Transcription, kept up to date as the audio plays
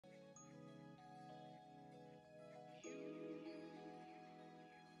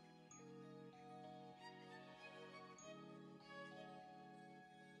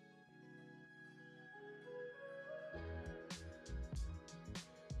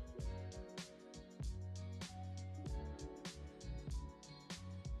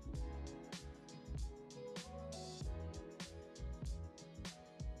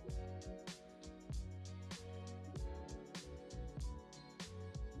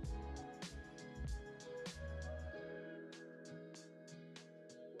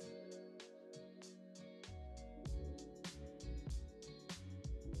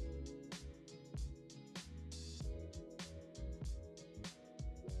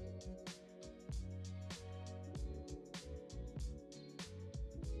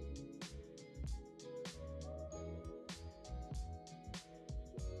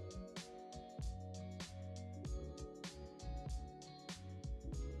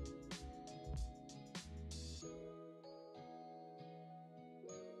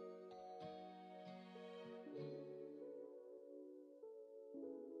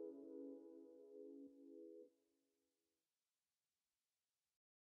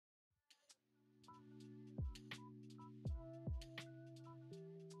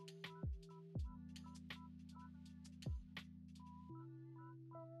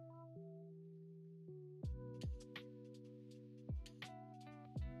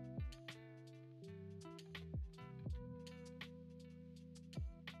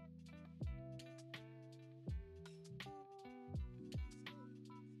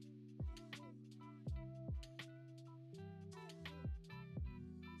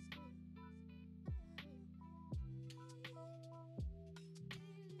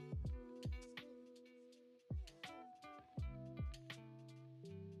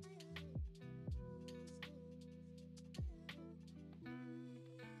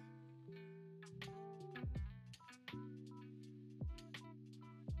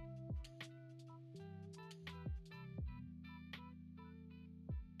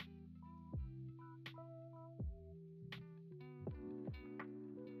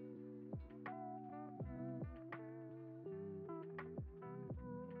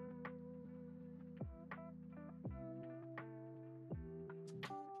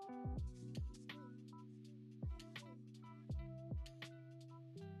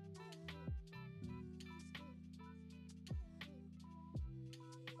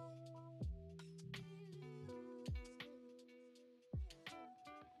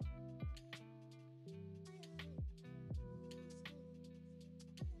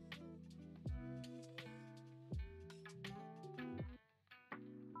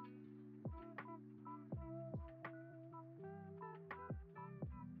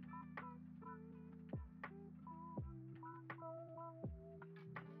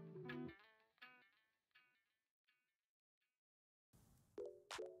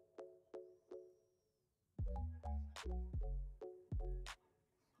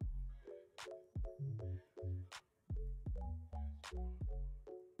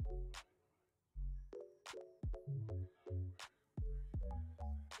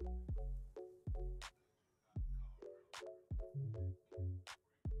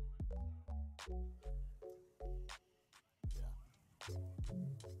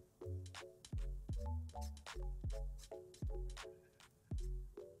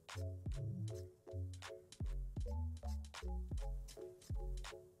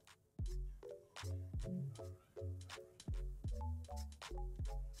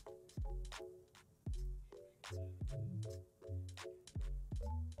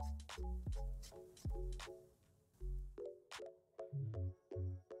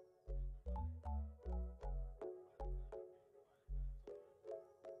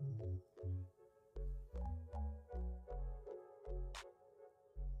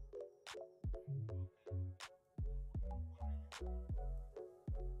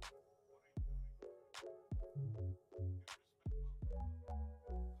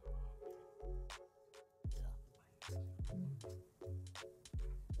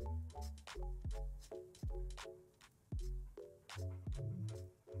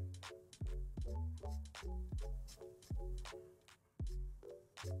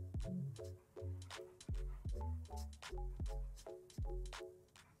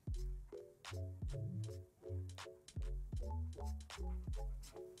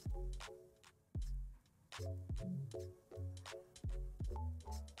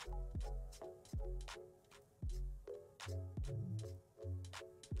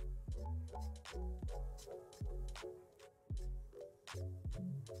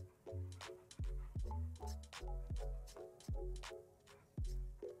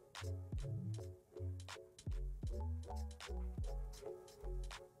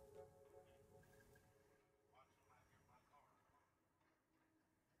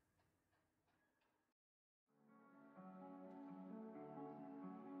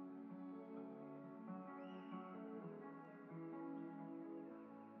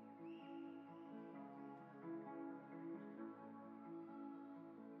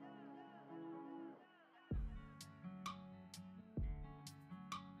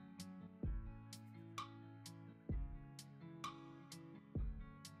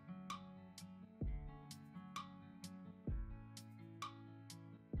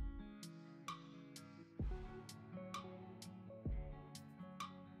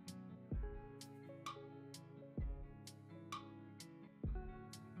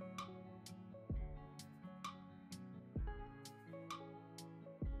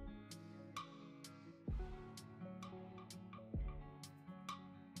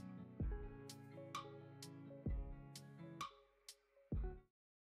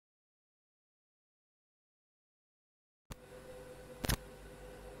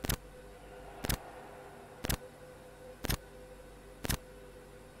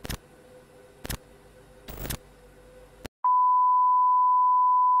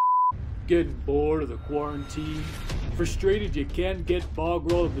Getting bored of the quarantine? Frustrated you can't get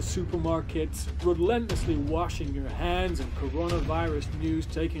bog roll at the supermarkets? Relentlessly washing your hands and coronavirus news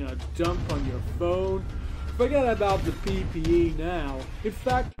taking a dump on your phone? Forget about the PPE now. In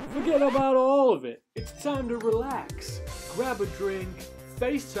fact, forget about all of it. It's time to relax. Grab a drink,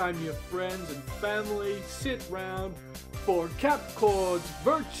 FaceTime your friends and family, sit round for CapCaud's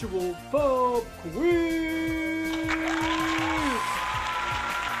virtual pub quiz!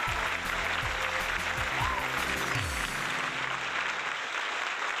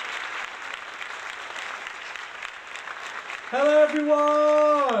 Hello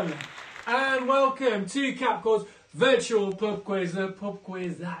everyone, and welcome to CapCaud's virtual pub quiz, the pub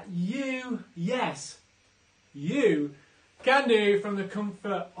quiz that you, yes, you can do from the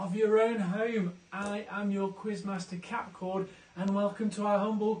comfort of your own home. I am your quizmaster CapCaud, and welcome to our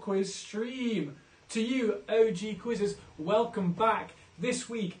humble quiz stream. To you OG quizzers, welcome back. This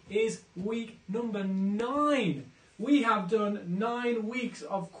week is week number 9. We have done 9 weeks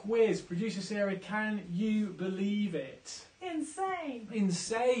of quiz. Producer Sarah, can you believe it? Insane.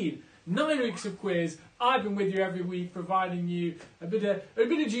 Insane. 9 weeks of quiz. I've been with you every week, providing you a bit of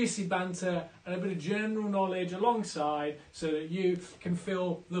juicy banter and a bit of general knowledge alongside, so that you can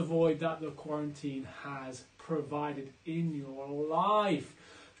fill the void that the quarantine has provided in your life.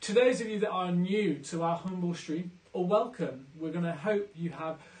 To those of you that are new to our humble stream, welcome. We're going to hope you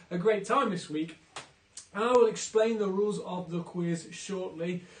have a great time this week. And I will explain the rules of the quiz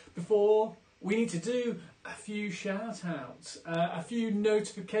shortly. Before, we need to do a few shout-outs, a few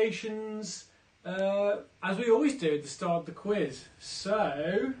notifications, as we always do at the start of the quiz.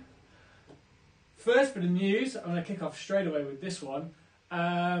 So, First bit of news, I'm going to kick off straight away with this one.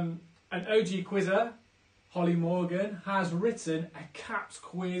 An OG quizzer, Holly Morgan, has written a CapCaud's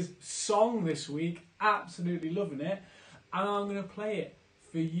quiz song this week. Absolutely loving it. And I'm going to play it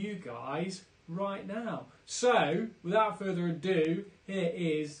for you guys right now. So, without further ado, here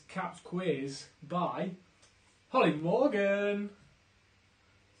is CapCaud's quiz by Holly Morgan.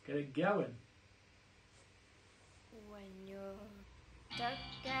 Let's get it going. When you're stuck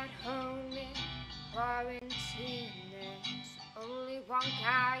at home in quarantine, there's only one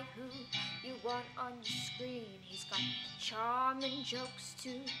guy who you want on your screen. He's got charming jokes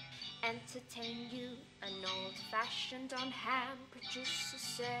to entertain you. An old-fashioned on-hand producer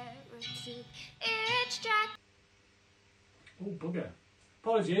Sarah too. It's Jack. Oh, bugger.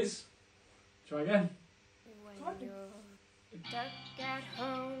 Apologies. Try again. When you're stuck at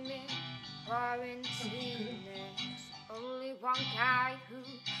home in quarantine, there's only one guy who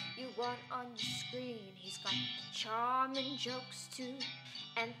you want on your screen. He's got charming jokes to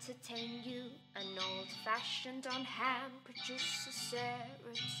entertain you. An old-fashioned on-hand producer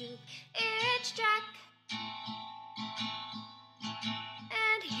Sarah too. It's Jack,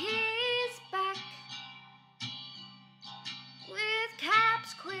 and he's back with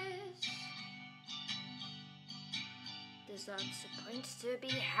CapCaud's quiz. There's lots of points to be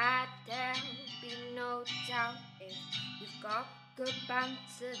had, there'll be no doubt. If you've got good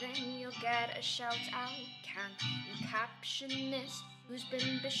banter, then you'll get a shout out. Can you caption this? Who's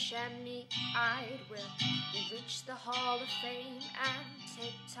been Buscemi-eyed? Will you reach the Hall of Fame and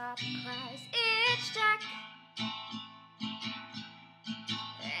take top prize? It's Jack,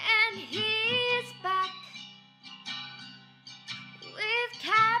 and he's back with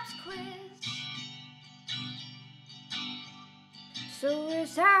CapCaud's quiz. So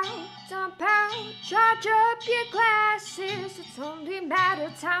it's out, dump out, charge up your glasses. It's only a matter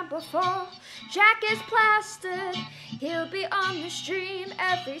of time before Jack is plastered. He'll be on the stream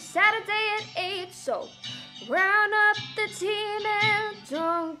every Saturday at 8. So round up the team and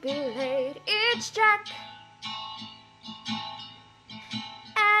don't be late. It's Jack,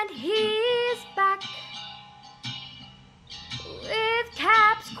 and he's back with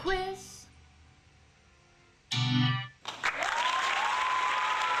CapCaud's quiz.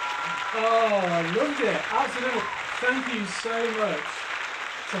 Oh, I loved it. Absolutely. Thank you so much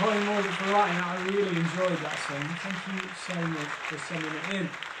to Holly Morgan for writing that. I really enjoyed that song. Thank you so much for sending it in.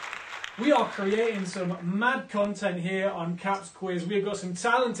 We are creating some mad content here on CapCaud's quiz. We've got some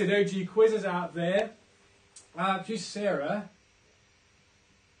talented OG quizzers out there. Producer Sarah,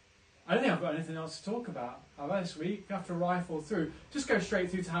 I don't think I've got anything else to talk about. This week, we have to rifle through. Just go straight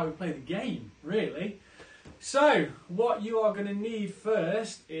through to how we play the game, really. So, what you are going to need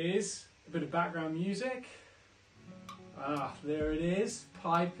first is a bit of background music. There it is,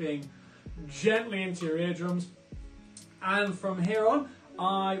 piping gently into your eardrums. And from here on,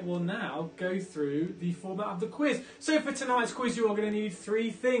 I will now go through the format of the quiz. So for tonight's quiz, you are going to need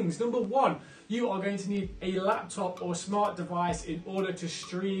 3 things. Number 1, you are going to need a laptop or smart device in order to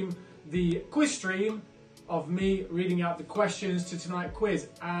stream the quiz stream of me reading out the questions to tonight's quiz.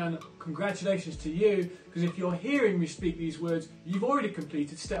 And congratulations to you, because if you're hearing me speak these words, you've already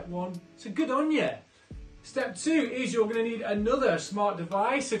completed step 1, so good on you. Step 2 is you're going to need another smart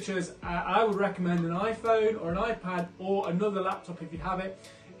device, such as I would recommend an iPhone or an iPad or another laptop if you have it,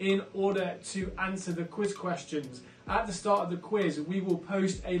 in order to answer the quiz questions. At the start of the quiz, we will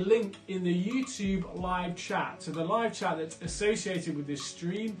post a link in the YouTube live chat. So the live chat that's associated with this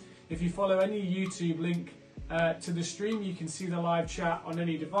stream, if you follow any YouTube link to the stream, you can see the live chat on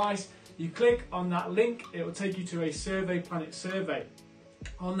any device. You click on that link, it will take you to a Survey Planet survey.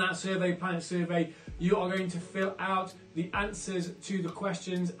 On that Survey Planet survey, you are going to fill out the answers to the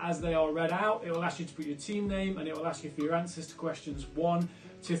questions as they are read out. It will ask you to put your team name, and it will ask you for your answers to questions 1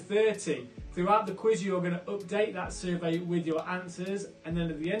 to 30. Throughout the quiz, you are going to update that survey with your answers, and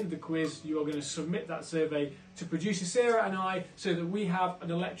then at the end of the quiz, you are going to submit that survey to producer Sarah and I, so that we have an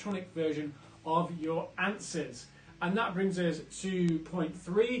electronic version of your answers. And that brings us to point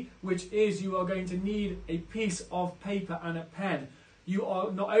 3, which is you are going to need a piece of paper and a pen. You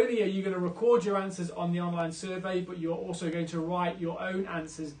are not only are you going to record your answers on the online survey, but you're also going to write your own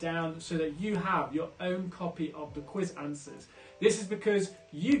answers down so that you have your own copy of the quiz answers. This is because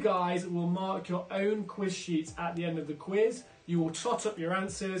you guys will mark your own quiz sheets at the end of the quiz. You will tot up your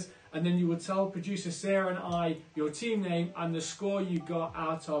answers, and then you will tell producer Sarah and I your team name and the score you got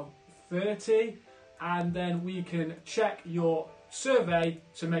out of 30, and then we can check your survey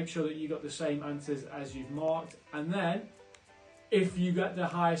to make sure that you got the same answers as you've marked. And then if you get the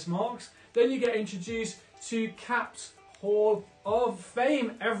highest marks, then you get introduced to CapCaud's Hall of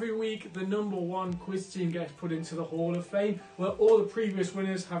Fame. Every week, the #1 quiz team gets put into the Hall of Fame, where all the previous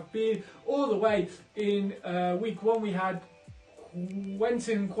winners have been. All the way in week 1, we had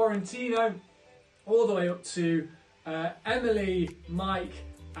Quentin Quarantino, all the way up to Emily, Mike,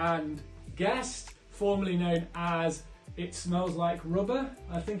 and Guest, formerly known as It Smells Like Rubber,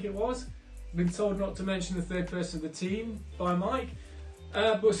 I think it was. Been told not to mention the third person of the team by Mike.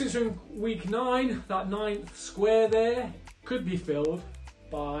 But since we're in week 9, that 9th square there could be filled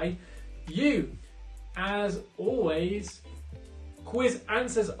by you. As always, quiz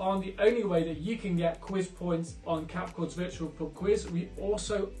answers aren't the only way that you can get quiz points on CapCaud's virtual pub quiz. We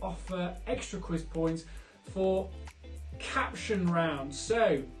also offer extra quiz points for caption rounds.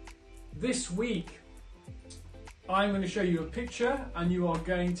 So this week, I'm going to show you a picture and you are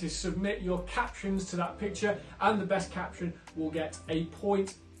going to submit your captions to that picture, and the best caption will get a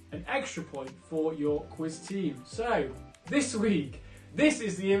point, an extra point for your quiz team. So this week, this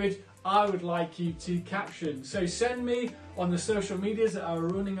is the image I would like you to caption. So send me on the social medias that are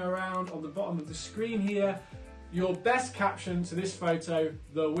running around on the bottom of the screen here your best caption to this photo.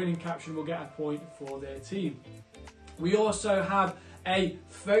 The winning caption will get a point for their team. We also have a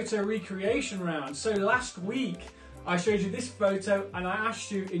photo recreation round. So last week I showed you this photo and I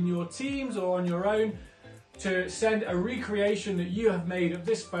asked you in your teams or on your own to send a recreation that you have made of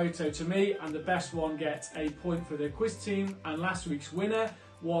this photo to me, and the best one gets a point for their quiz team. And last week's winner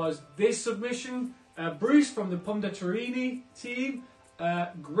was this submission, Bruce from the Pomda Torini team.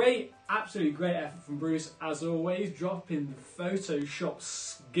 Great, absolutely great effort from Bruce as always, dropping the Photoshop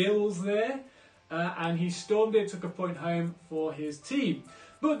skills there. And he stormed it, took a point home for his team.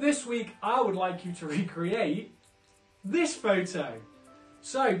 But this week, I would like you to recreate this photo.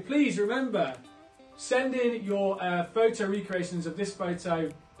 So please remember, send in your photo recreations of this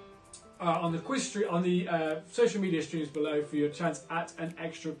photo on the quiz stream, on the social media streams below for your chance at an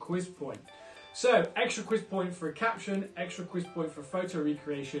extra quiz point. So extra quiz point for a caption, extra quiz point for photo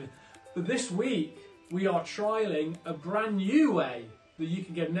recreation. But this week, we are trialing a brand new way that you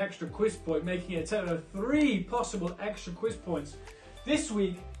can get an extra quiz point, making it a total of 3 possible extra quiz points. This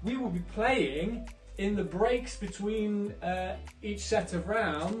week, we will be playing in the breaks between each set of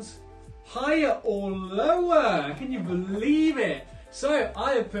rounds, higher or lower. Can you believe it? So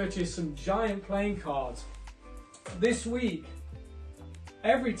I have purchased some giant playing cards. This week,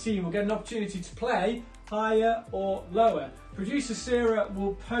 every team will get an opportunity to play higher or lower. Producer Sarah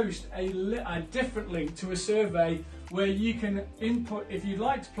will post a different link to a survey where you can input, if you'd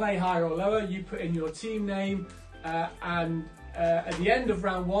like to play higher or lower, you put in your team name, and at the end of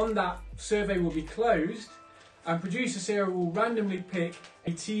round 1, that survey will be closed, and Producer Sarah will randomly pick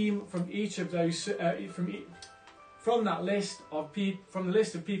a team from each of those, from that list of from the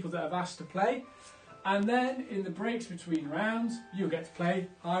list of people that have asked to play, and then in the breaks between rounds, you'll get to play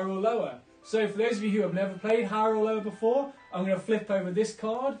higher or lower. So for those of you who have never played higher or lower before, I'm going to flip over this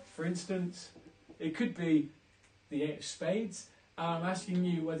card. For instance, it could be the 8 of spades. I'm asking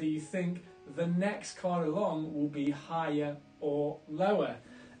you whether you think the next card along will be higher or lower.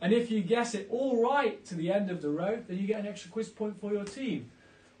 And if you guess it all right to the end of the row, then you get an extra quiz point for your team.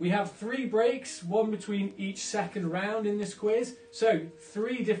 We have 3 breaks, 1 between each second round in this quiz. So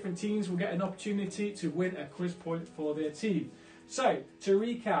 3 different teams will get an opportunity to win a quiz point for their team. So to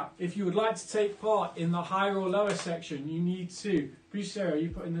recap, if you would like to take part in the higher or lower section, you need to, Sarah, are you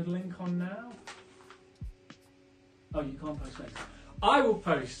putting the link on now? Oh, you can't post links. I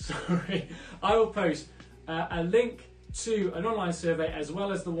will post a link to an online survey as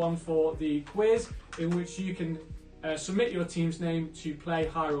well as the one for the quiz, in which you can submit your team's name to play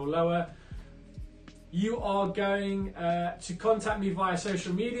higher or lower. You are going to contact me via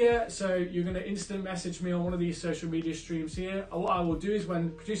social media, so you're going to instant message me on one of these social media streams here. What I will do is,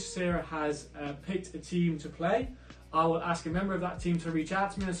 when Producer Sarah has picked a team to play, I will ask a member of that team to reach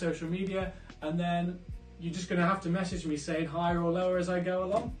out to me on social media, and then you're just going to have to message me saying higher or lower as I go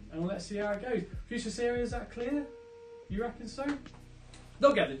along, and let's see how it goes. Producer Sarah, is that clear? You reckon so?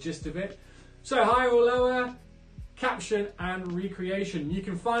 They'll get the gist of it. So higher or lower, caption and recreation. You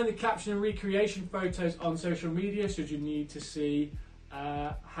can find the caption and recreation photos on social media should you need to see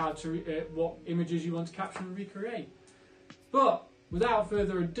what images you want to caption and recreate. But without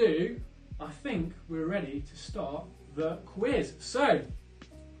further ado, I think we're ready to start the quiz. So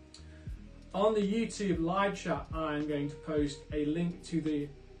on the YouTube live chat, I'm going to post a link to the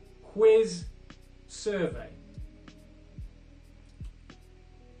quiz survey.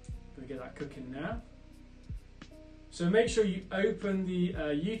 Gonna get that cooking now. So make sure you open the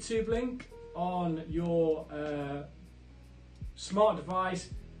YouTube link on your smart device,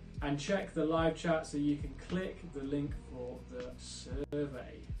 and check the live chat so you can click the link for the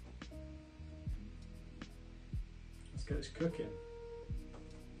survey. Let's get this cooking.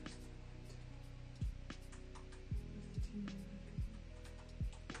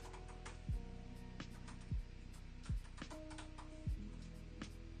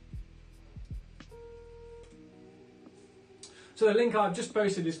 So the link I've just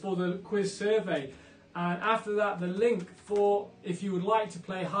posted is for the quiz survey, and after that the link for if you would like to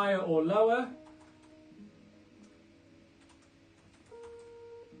play higher or lower.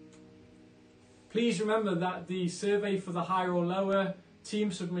 Please remember that the survey for the higher or lower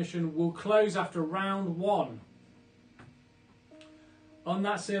team submission will close after round 1. On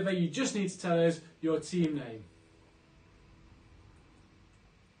that survey you just need to tell us your team name.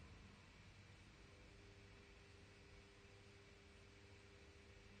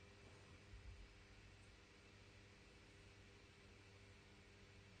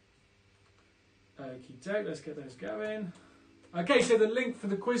 Okie doke, let's get those going. Okay, so the link for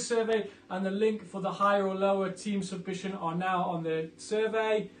the quiz survey and the link for the higher or lower team submission are now on the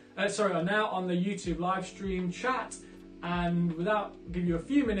survey. Are now on the YouTube live stream chat. And without giving you a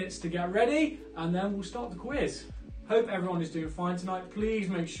few minutes to get ready, and then we'll start the quiz. Hope everyone is doing fine tonight. Please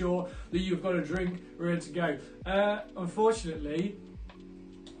make sure that you've got a drink ready to go. Unfortunately,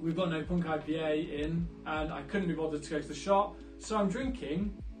 we've got no Punk IPA in, and I couldn't be bothered to go to the shop, so I'm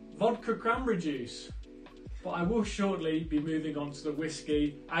drinking vodka cranberry juice. But I will shortly be moving on to the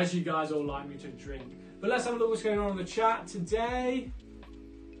whiskey, as you guys all like me to drink. But let's have a look what's going on in the chat today.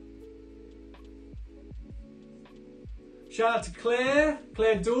 Shout out to Claire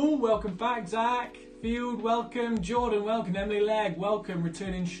Dool, welcome back. Zach Field, welcome. Jordan, welcome. Emily Legg, welcome.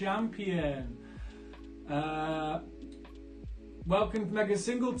 Returning champion. Welcome Megan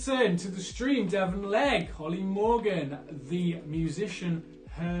Singleton to the stream. Devon Legg, Holly Morgan, the musician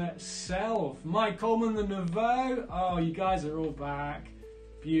herself. Mike Coleman, the Nouveau. Oh, you guys are all back.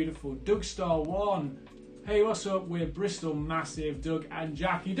 Beautiful. Doug Star 1. Hey, what's up? We're Bristol Massive. Doug and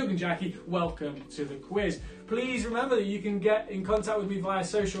Jackie. Doug and Jackie, welcome to the quiz. Please remember that you can get in contact with me via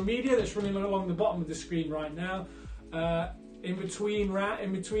social media. That's running along the bottom of the screen right now. In between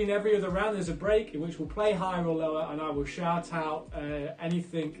every other round, there's a break in which we'll play higher or lower, and I will shout out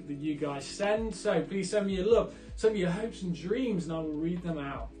anything that you guys send. So please send me your love, send me your hopes and dreams, and I will read them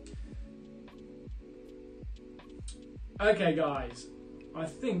out. Okay, guys, I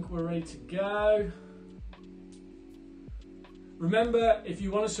think we're ready to go. Remember, if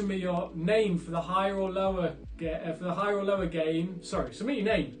you want to submit your name for the higher or lower game, submit your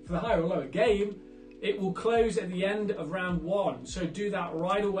name for the higher or lower game. It will close at the end of round 1, so do that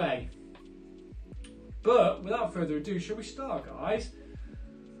right away. But without further ado, shall we start, guys?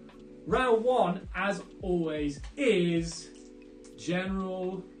 Round 1, as always, is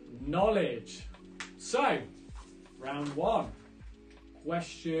general knowledge. So, round 1,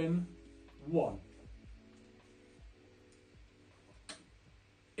 question 1.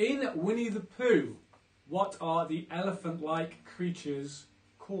 In Winnie the Pooh, what are the elephant-like creatures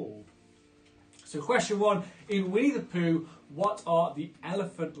called? So question 1, in Winnie the Pooh, what are the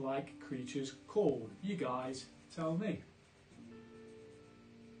elephant-like creatures called? You guys tell me.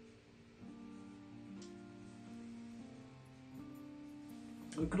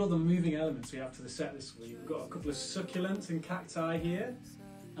 Look at all the moving elements we have to the set this week. We've got a couple of succulents and cacti here,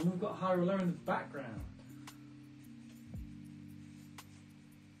 and we've got higher or lower in the background.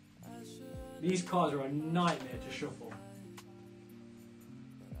 These cards are a nightmare to shuffle.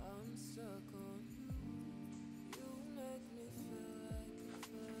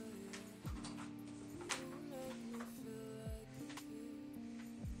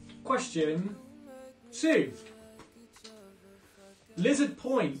 Question 2. Lizard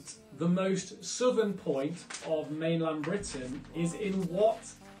Point, the most southern point of mainland Britain, is in what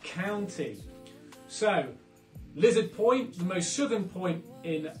county? So, Lizard Point, the most southern point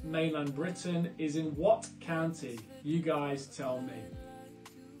in mainland Britain, is in what county? You guys tell me.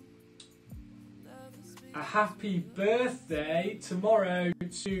 A happy birthday tomorrow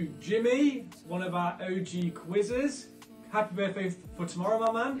to Jimmy, one of our OG quizzes. Happy birthday for tomorrow,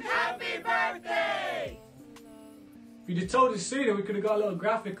 my man. Happy birthday! If you'd have told us sooner, we could have got a little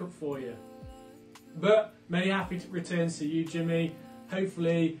graphic up for you. But many happy returns to you, Jimmy.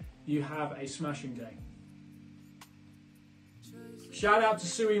 Hopefully you have a smashing day. Shout out to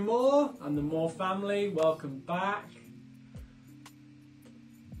Suey Moore and the Moore family. Welcome back.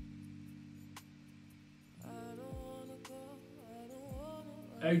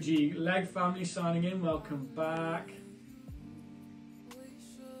 OG Leg family signing in. Welcome back.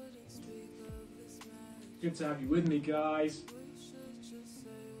 Good to have you with me, guys.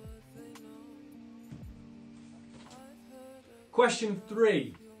 Question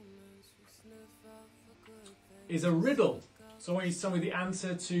 3 is a riddle. So I want you to tell me the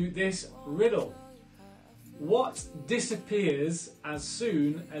answer to this riddle. What disappears as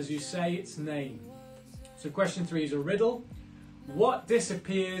soon as you say its name? So question 3 is a riddle. What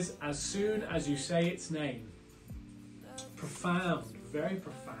disappears as soon as you say its name? Profound, very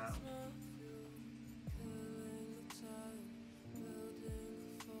profound.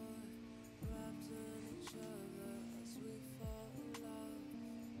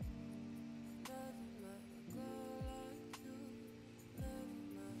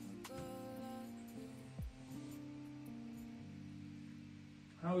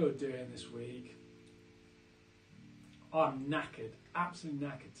 How are we all doing this week? Oh, I'm knackered, absolutely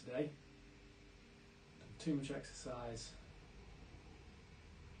knackered today. Too much exercise.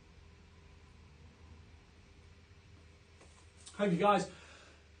 Hope you guys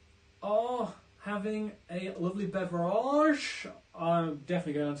are having a lovely beverage. I'm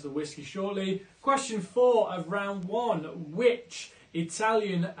definitely going on to the whiskey shortly. Question 4 of round 1. Which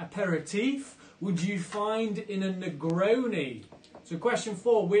Italian aperitif would you find in a Negroni? So question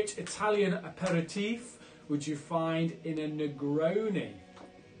 4, which Italian aperitif would you find in a Negroni?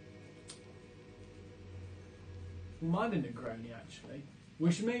 Mind a Negroni, actually.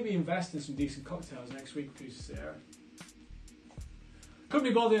 We should maybe invest in some decent cocktails next week, producer Sarah. Couldn't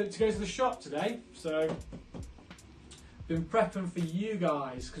be bothered to go to the shop today, so been prepping for you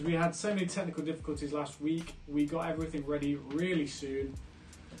guys because we had so many technical difficulties last week. We got everything ready really soon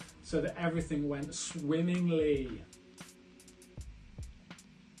so that everything went swimmingly.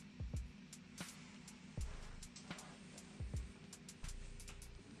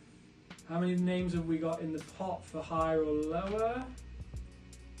 How many names have we got in the pot for higher or lower?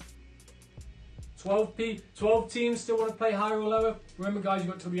 12 teams still want to play higher or lower. Remember guys, you've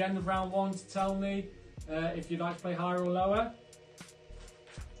got till the end of round 1 to tell me if you'd like to play higher or lower.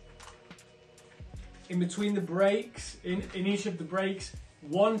 In between the breaks, in each of the breaks,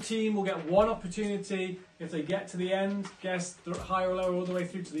 one team will get one opportunity. If they get to the end, guess the higher or lower all the way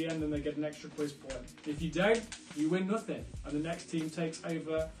through to the end, and they get an extra quiz point. If you don't, you win nothing, and the next team takes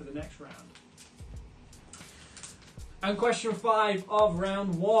over for the next round. And question 5 of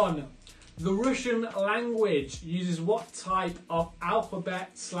round 1. The Russian language uses what type of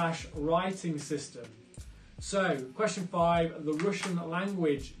alphabet/writing system? So, question 5, the Russian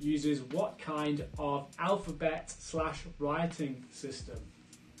language uses what kind of alphabet/writing system?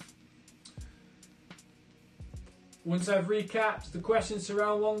 Once I've recapped the questions to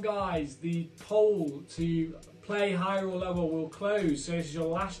round 1, guys, the poll to play higher or lower will close, so this is your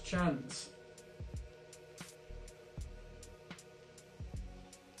last chance.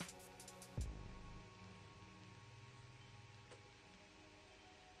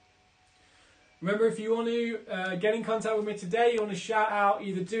 Remember, if you want to get in contact with me today, you want to shout out,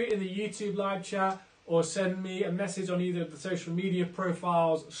 either do it in the YouTube live chat or send me a message on either of the social media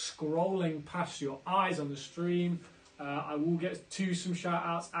profiles scrolling past your eyes on the stream. I will get to some shout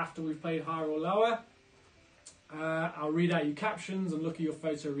outs after we've played higher or lower. I'll read out your captions and look at your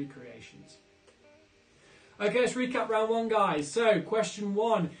photo recreations. Okay, let's recap round 1, guys. So, question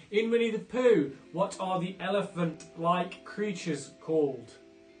 1. In Winnie the Pooh, what are the elephant-like creatures called?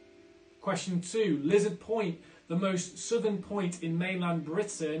 Question 2. Lizard Point, the most southern point in mainland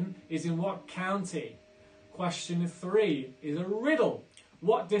Britain, is in what county? Question 3 is a riddle.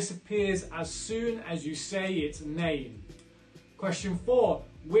 What disappears as soon as you say its name? Question 4.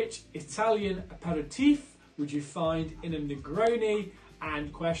 Which Italian aperitif would you find in a Negroni?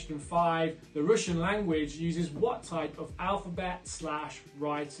 And question 5. The Russian language uses what type of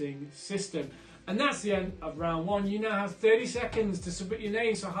alphabet/writing system? And that's the end of round 1. You now have 30 seconds to submit your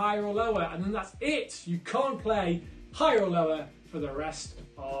names for higher or lower, and then that's it. You can't play higher or lower for the rest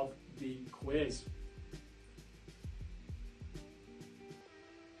of the quiz.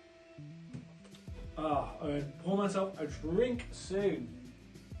 I'm going to pour myself a drink soon.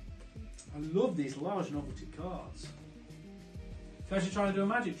 I love these large novelty cards. So I should try to do a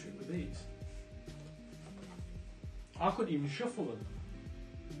magic trick with these. I couldn't even shuffle them.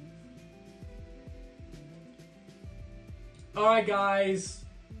 Alright guys,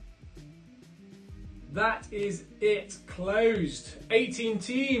 that is it, closed. 18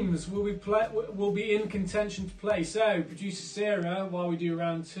 teams will be in contention to play. So, producer Sarah, while we do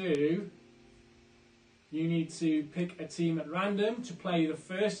round 2, you need to pick a team at random to play the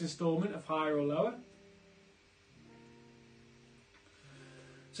first instalment of higher or lower.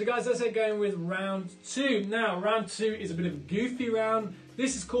 So guys, let's get going with round 2. Now, round 2 is a bit of a goofy round.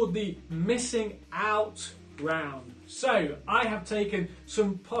 This is called the missing out round. So I have taken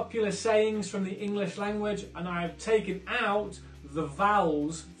some popular sayings from the English language and I have taken out the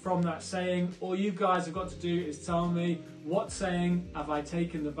vowels from that saying. All you guys have got to do is tell me what saying have I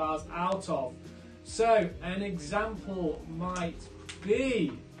taken the vowels out of. So an example might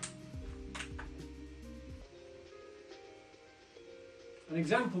be,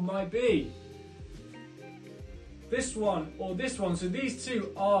 this one or this one. So these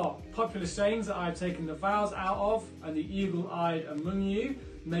two are popular sayings that I've taken the vowels out of, and the eagle-eyed among you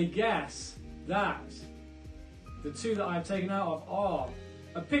may guess that the two that I've taken out of are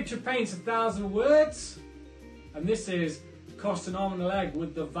a picture paints 1,000 words, and this is cost an arm and a leg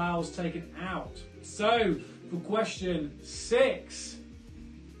with the vowels taken out. So for question 6,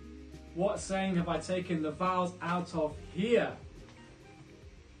 what saying have I taken the vowels out of here?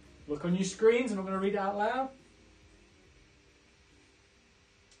 Look on your screens and I'm going to read it out loud.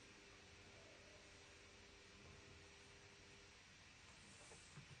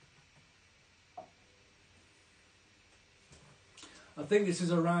 I think this is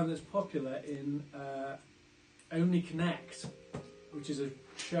a round that's popular in Only Connect, which is a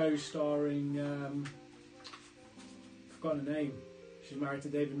show starring, I've forgotten her name, she's married to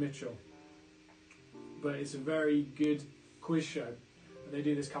David Mitchell. But it's a very good quiz show, and they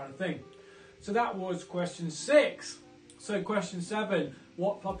do this kind of thing. So that was question 6. So question 7,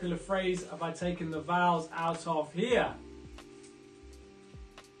 what popular phrase have I taken the vowels out of here?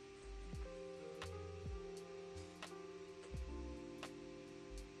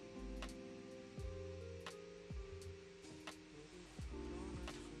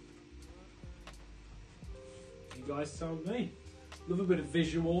 You guys tell me. Love a bit of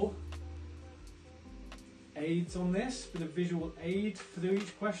visual aids on this, bit of visual aid for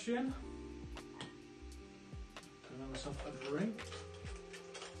each question. Put myself a drink.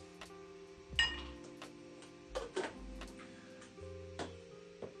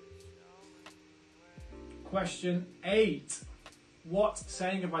 Question 8. What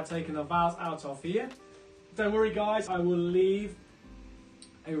saying have I taken the vowels out of here? Don't worry guys, I will leave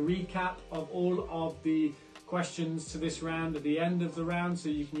a recap of all of the questions to this round at the end of the round, so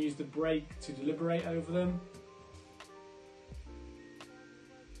you can use the break to deliberate over them.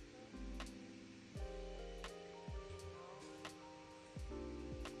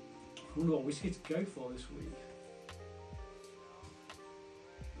 I wonder what whiskey to go for this week.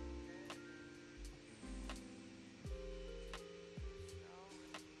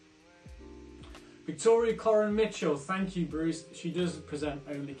 Victoria Corin Mitchell, thank you Bruce, she does present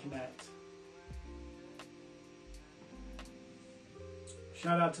Only Connect.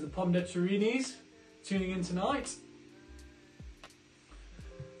 Shout out to the Ponditorinis tuning in tonight.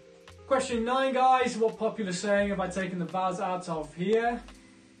 Question 9 guys, what popular saying have I taken the vowels out of here?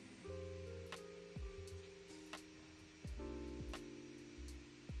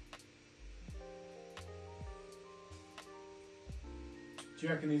 Do you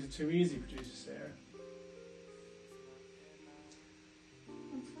reckon these are too easy, producer Sarah?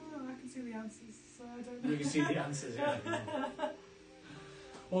 I can see the answers, so I don't know. You can see the answers, yeah.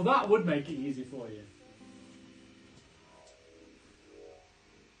 Well, that would make it easy for you.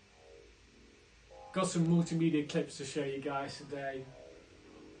 Got some multimedia clips to show you guys today.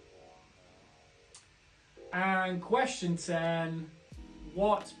 And question 10,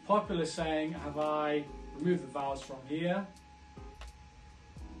 what popular saying have I removed the vowels from here?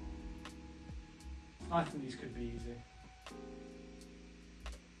 I think these could be easy.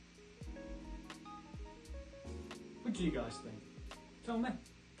 What do you guys think? Tell me.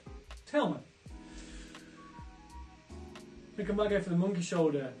 Tell me. I think I might go for the monkey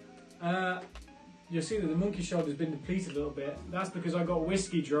shoulder. You'll see that the monkey shoulder has been depleted a little bit. That's because I got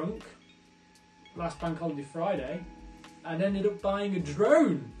whiskey drunk last Bank Holiday Friday and ended up buying a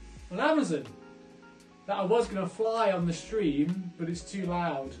drone on Amazon that I was going to fly on the stream, but it's too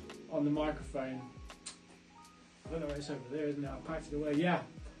loud on the microphone. I don't know where it's over there, isn't it? I packed it away. Yeah,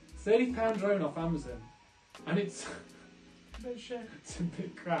 £30 drone off Amazon, and it's A bit shit. it's a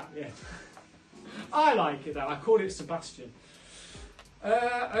bit crap. Yeah, I like it though. I called it Sebastian.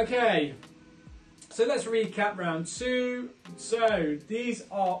 Okay, so let's recap round 2. So these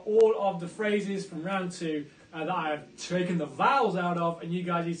are all of the phrases from round 2 that I have taken the vowels out of, and you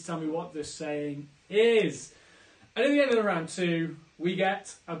guys need to tell me what the saying is. And at the end of the round 2, we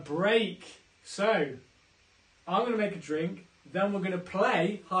get a break. So I'm going to make a drink, then we're going to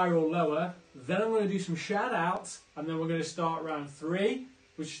play higher or lower, then I'm going to do some shout outs, and then we're going to start round 3,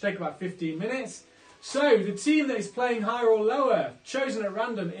 which should take about 15 minutes. So the team that is playing higher or lower, chosen at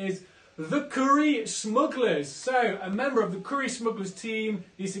random, is the Curry Smugglers. So a member of the Curry Smugglers team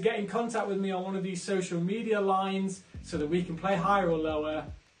needs to get in contact with me on one of these social media lines so that we can play higher or lower.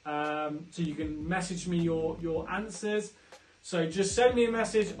 So you can message me your answers. So just send me a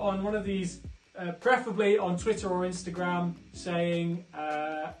message on one of these, preferably on Twitter or Instagram, saying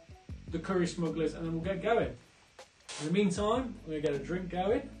the Curry Smugglers, and then we'll get going. In the meantime, I'm going to get a drink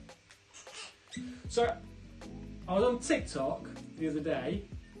going. So I was on TikTok the other day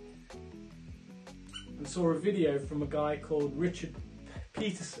and saw a video from a guy called Richard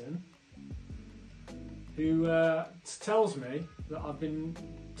Peterson, who tells me that I've been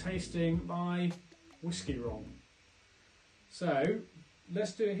tasting my whiskey wrong. So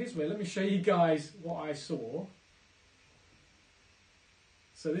let's do it his way. Let me show you guys what I saw.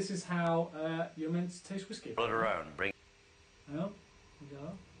 So this is how you're meant to taste whiskey. Roll it around, bring. Well, here we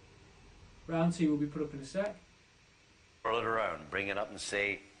go. Round two will be put up in a sec. Roll it around, bring it up and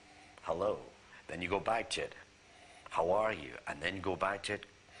say hello. Then you go back to it. How are you? And then go back to it.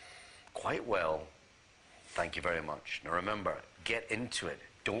 Quite well. Thank you very much. Now remember, get into it.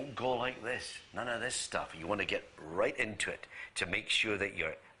 Don't go like this. None of this stuff. You want to get right into it to make sure that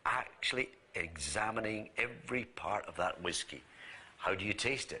you're actually examining every part of that whiskey. How do you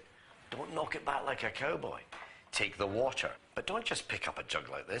taste it? Don't knock it back like a cowboy. Take the water. But don't just pick up a jug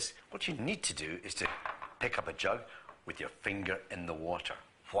like this. What you need to do is to pick up a jug with your finger in the water.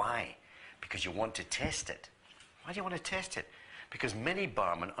 Why? Because you want to test it. Why do you want to test it? Because many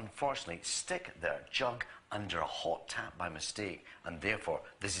barmen, unfortunately, stick their jug under a hot tap by mistake, and therefore,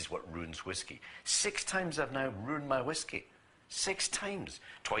 this is what ruins whiskey. 6 times I've now ruined my whiskey. 6 times.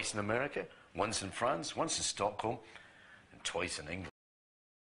 Twice in America, once in France, once in Stockholm, and twice in England.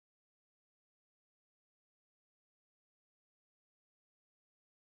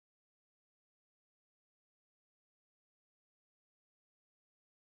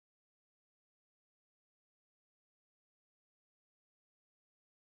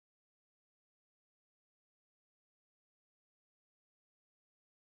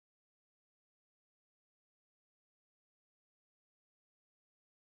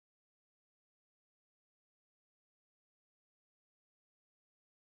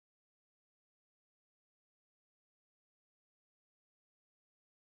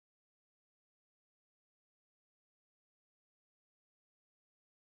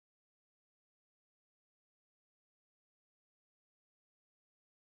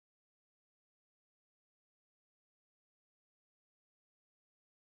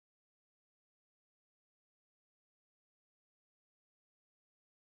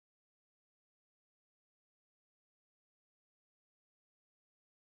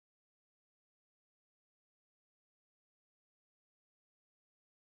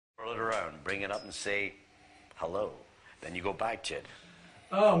 Roll it around, bring it up and say hello. Then you go back to it.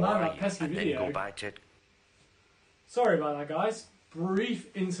 Oh man, that pesky and video. then go back to it. Sorry about that, guys.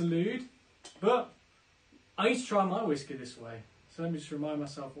 Brief interlude, but I need to try my whiskey this way. So let me just remind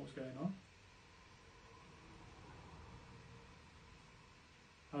myself what's going on.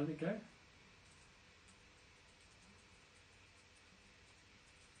 How did it go?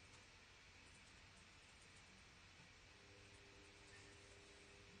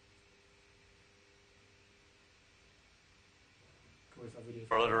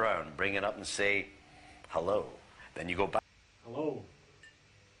 Roll it around, bring it up and say hello. Then you go back. Hello.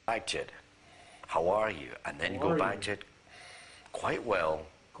 Back to it. How are you? And then go back to it. Quite well.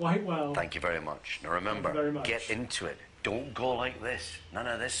 Quite well. Thank you very much. Now remember, get into it. Don't go like this. None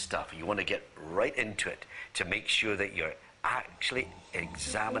of this stuff. You want to get right into it to make sure that you're actually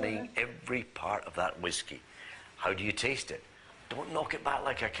examining every part of that whiskey. How do you taste it? Don't knock it back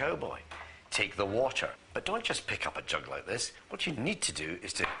like a cowboy. Take the water. But don't just pick up a jug like this. What you need to do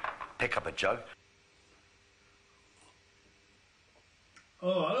is to pick up a jug.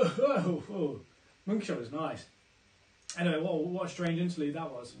 Oh. Monkshot was nice. Anyway, what a strange interlude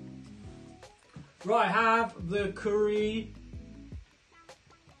that was. Right, have the Curry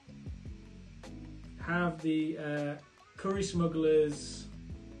Smugglers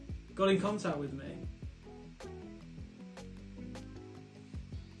got in contact with me?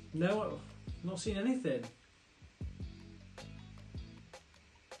 No, I've not seen anything.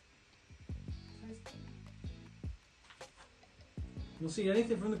 Not seen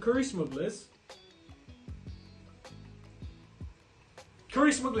anything from the Curry Smugglers.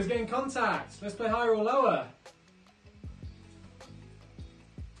 Curry Smugglers, get in contact. Let's play higher or lower.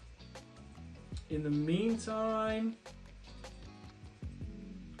 In the meantime,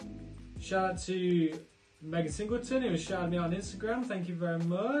 shout out to Megan Singleton, who was shouting me on Instagram. Thank you very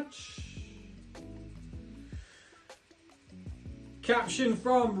much. Caption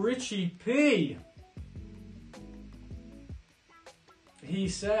from Richie P. He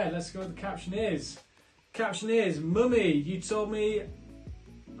said, let's go what the caption is. Caption is, Mummy, you told me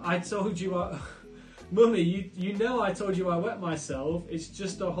I told you I... Mummy, you know I told you I wet myself. It's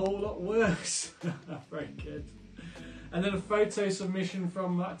just a whole lot worse. Very good. And then a photo submission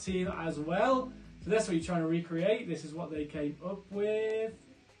from that team as well. So that's what you're trying to recreate. This is what they came up with.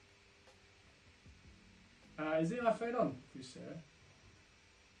 Is the iPhone on? Who's Sarah?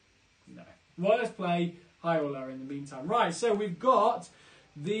 No. Well, let's play higher or lower in the meantime. Right, so we've got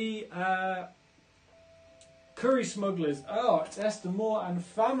the Curry Smugglers. Oh, it's Esther Moore and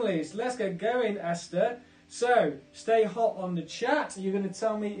families. Let's get going, Esther. So, stay hot on the chat. You're going to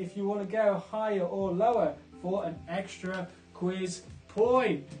tell me if you want to go higher or lower for an extra quiz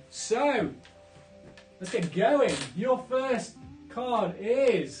point. So, let's get going. Your first card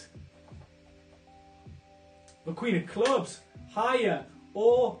is the Queen of Clubs. Higher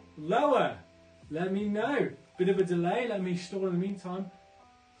or lower? Let me know. Bit of a delay. Let me store in the meantime.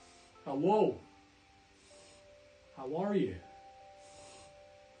 Hello. How are you?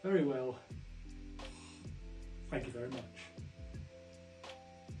 Very well. Thank you very much.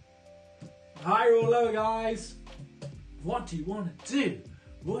 Higher or lower, guys? What do you want to do?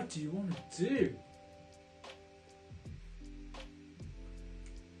 What do you want to do?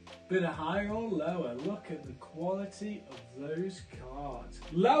 Bit of higher or lower? Look at the quality of those cards.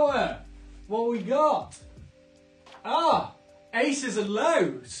 Lower! What we got? Ah! Aces are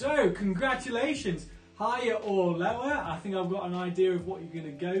low. So, congratulations. Higher or lower? I think I've got an idea of what you're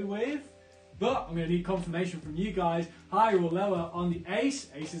going to go with. But I'm going to need confirmation from you guys. Higher or lower on the ace?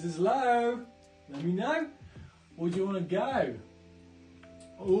 Aces is low. Let me know. Or do you want to go?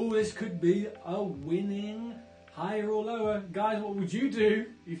 Oh, this could be a winning higher or lower. Guys, what would you do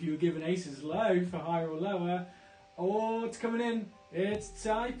if you were given aces low for higher or lower? Oh, it's coming in. It's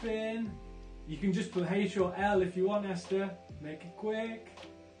typing. You can just put H or L if you want, Esther. Make it quick.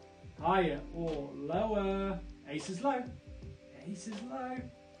 Higher or lower? Ace is low. Ace is low.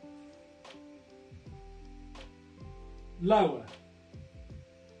 Lower.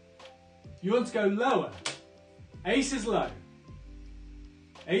 You want to go lower? Ace is low.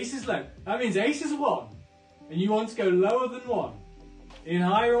 Ace is low. That means ace is 1. And you want to go lower than 1. In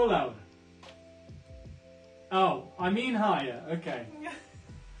higher or lower? Oh, I mean higher. Okay.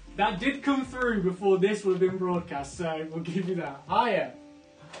 That did come through before this would have been broadcast, so we'll give you that. Higher.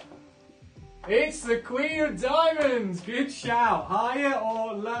 It's the Queen of Diamonds. Good shout. Higher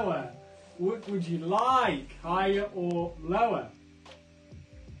or lower? What would you like? Higher or lower?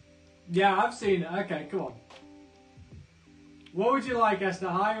 Yeah, I've seen it. Okay, come on. What would you like, Esther?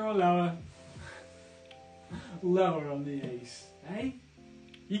 Higher or lower? Lower on the ace. Hey?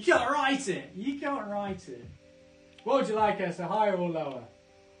 You can't write it. You can't write it. What would you like, Esther? Higher or lower?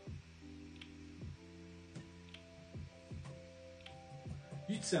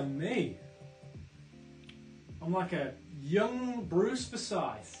 You tell me. I'm like a young Bruce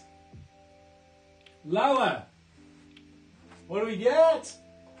Forsyth. Lower. What do we get?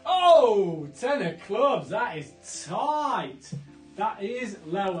 Oh, 10 of clubs. That is tight. That is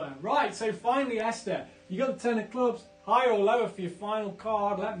lower. Right, so finally, Esther, you got the 10 of clubs. Higher or lower for your final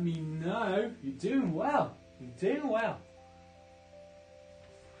card? Let me know. You're doing well. You're doing well.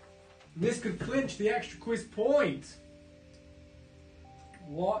 This could clinch the extra quiz point.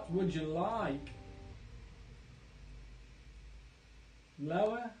 What would you like?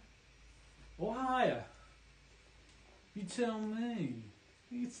 Lower or higher? You tell me.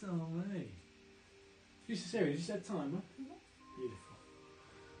 You tell me. You serious? You said timer? Beautiful.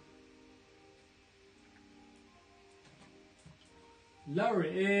 Lower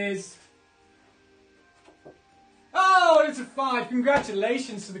it is. Oh, it's a 5.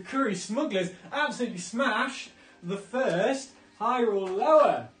 Congratulations to the Curry Smugglers. Absolutely smashed the first. Higher or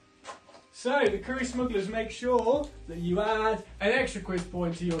lower? So, the Curry Smugglers, make sure that you add an extra quiz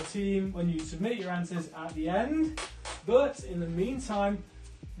point to your team when you submit your answers at the end. But in the meantime,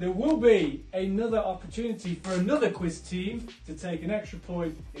 there will be another opportunity for another quiz team to take an extra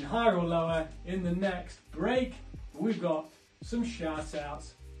point in higher or lower in the next break. We've got some shout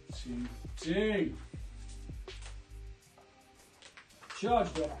outs to do.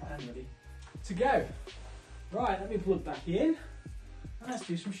 Charged up and ready to go. Right, let me plug back in. Let's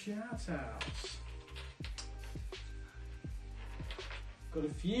do some shout outs. Got a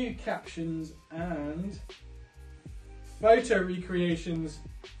few captions and photo recreations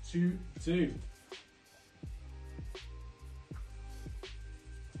to do.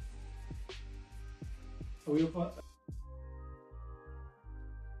 Are we up?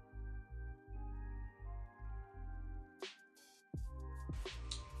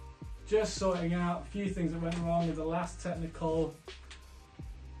 Just sorting out a few things that went wrong with the last technical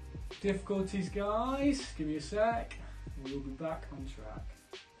difficulties, guys. Give me a sec, and we'll be back on track.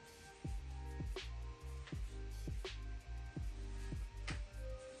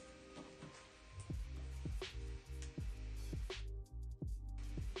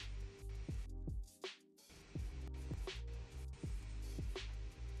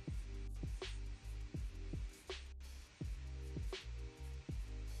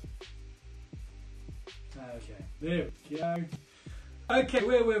 Okay, there we go. Okay,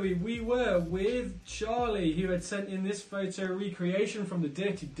 where were we? We were with Charlie, who had sent in this photo recreation from the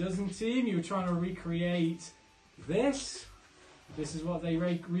Dirty Dozen team. You were trying to recreate this. This is what they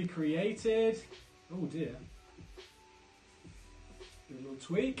recreated. Oh dear. Do a little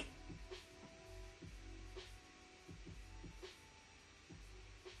tweak.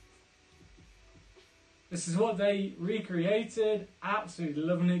 This is what they recreated. Absolutely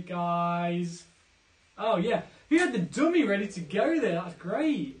loving it, guys. Oh yeah, you had the dummy ready to go there. That's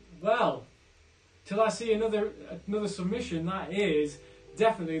great. Well, till I see another submission, that is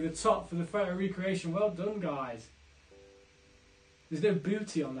definitely the top for the photo recreation. Well done, guys. There's no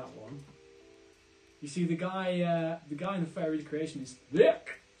booty on that one. You see, the guy in the photo recreation is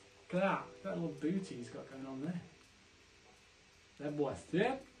thick. Look at that. That little booty he's got going on there. That boy's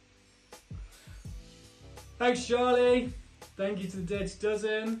thick. Thanks, Charlie. Thank you to the Dirty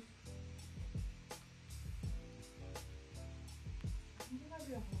Dozen.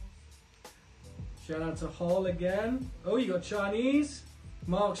 Shout out to Hall again. Oh, you got Chinese.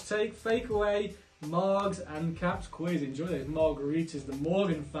 Mark's take, fake away, Margs and Cap's quiz. Enjoy those margaritas, the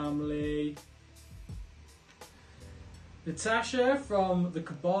Morgan family. Natasha from the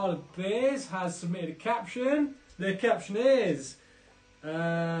Cabal of Beers has submitted a caption. Their caption is,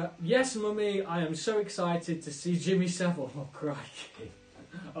 yes, mummy, I am so excited to see Jimmy Savile. Oh, crikey.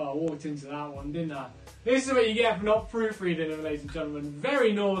 Oh, I walked into that one, didn't I? This is what you get for not proofreading them, ladies and gentlemen.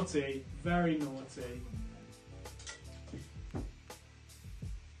 Very naughty. Very naughty.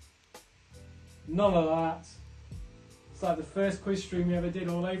 None of that. It's like the first quiz stream we ever did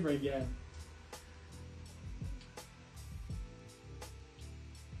all over again.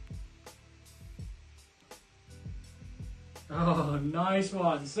 Oh, nice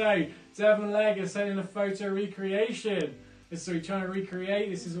one. So, Devon Legg is sending a photo recreation. So we're trying to recreate.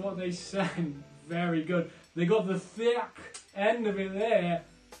 This is what they sent. Very good. They got the thick end of it there.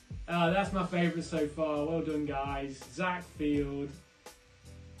 That's my favourite so far. Well done, guys. Zach Field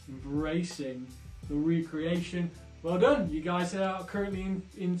embracing the recreation. Well done. You guys are currently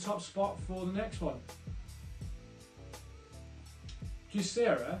in top spot for the next one. Just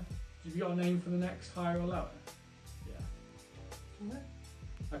Sarah, have you got a name for the next higher or lower? Yeah.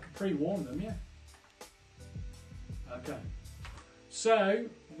 I could pre-warn them, yeah. Okay. So,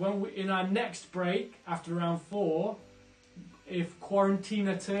 in our next break, after round 4, if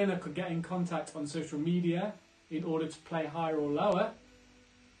Quarantina Turner could get in contact on social media in order to play higher or lower,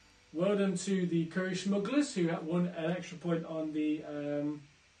 well done to the Curry Smugglers, who won an extra point on the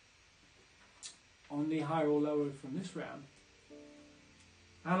higher or lower from this round.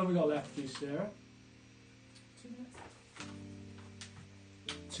 How long have we got left for you, Sarah? 2 minutes.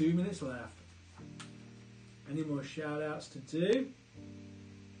 2 minutes left. Any more shout outs to do?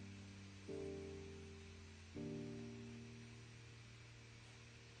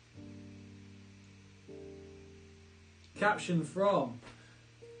 Caption from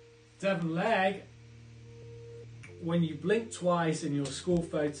Devon Legg: when you blink twice in your school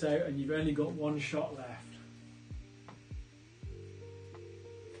photo and you've only got one shot left.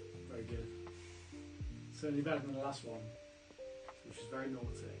 Very good. Certainly better than the last one, which is very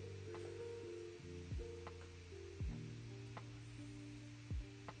naughty.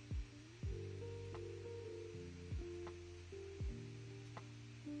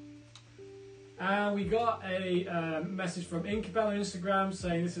 And we got a message from Inkabel on Instagram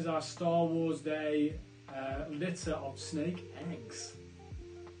saying this is our Star Wars Day litter of snake eggs.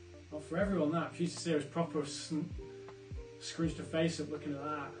 Not for everyone that. She used to see us proper scrunched her face up looking at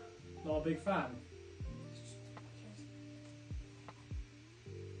that. Not a big fan.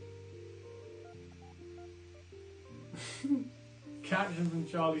 Caption from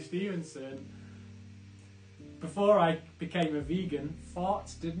Charlie Stevenson: before I became a vegan,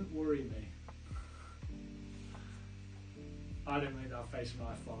 farts didn't worry me. I don't make that face when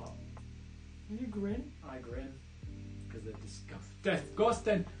I fart. You grin? I grin. Because they're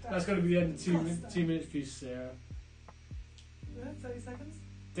disgusting. That's going to be the end of 2 minutes for you, Sarah. 30 seconds?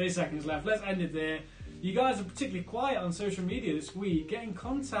 30 seconds left. Let's end it there. You guys are particularly quiet on social media this week. Get in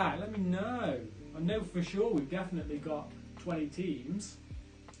contact. Let me know. I know for sure we've definitely got 20 teams.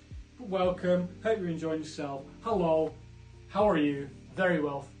 welcome. Hope you're enjoying yourself. Hello. How are you? Very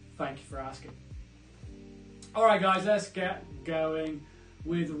well. Thank you for asking. Alright guys, let's get going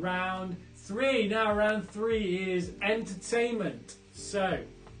with round 3. Now round 3 is entertainment. So,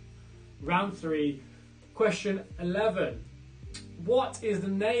 round 3, question 11. What is the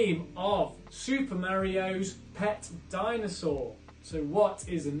name of Super Mario's pet dinosaur? So what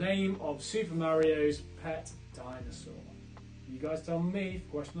is the name of Super Mario's pet dinosaur? You guys tell me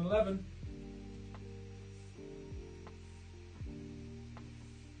for question 11.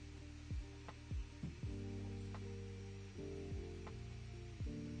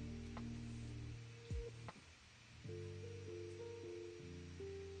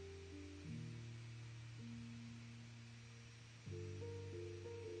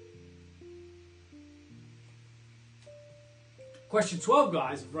 Question 12,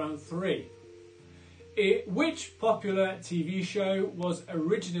 guys, of round 3. Which popular TV show was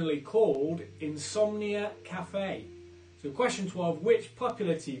originally called Insomnia Cafe? So question 12, which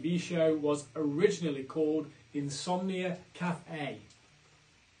popular TV show was originally called Insomnia Cafe?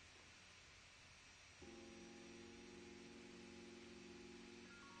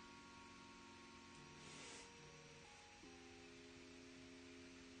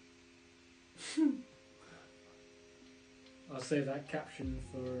 I'll save that caption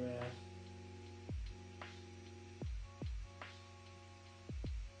for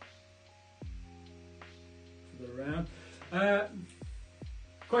the round.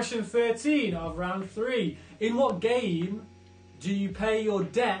 Question 13 of round 3. In what game do you pay your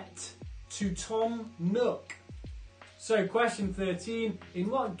debt to Tom Nook? So question 13. In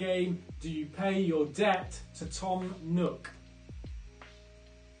what game do you pay your debt to Tom Nook?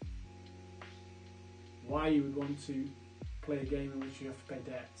 Why you would want to play a game in which you have to pay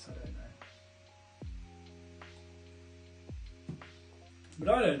debts, I don't know. But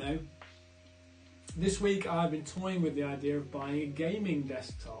I don't know. This week I've been toying with the idea of buying a gaming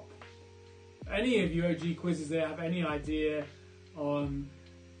desktop. Any of you OG quizzes there have any idea on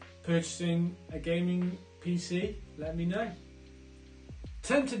purchasing a gaming PC? Let me know.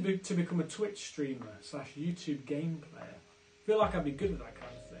 Tempted to become a Twitch streamer / YouTube game player. Feel like I'd be good at that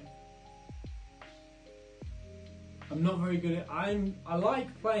kind of thing. I'm not very good at. I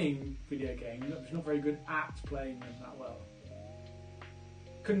like playing video games. I'm just not very good at playing them that well.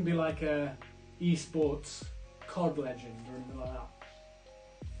 Couldn't be like a esports COD legend or anything like that.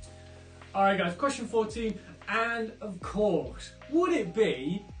 Alright guys, question 14, and of course, would it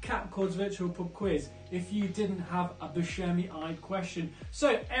be CapCaud's virtual pub quiz if you didn't have a Buscemi-eyed question?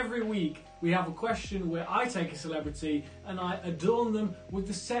 So every week we have a question where I take a celebrity and I adorn them with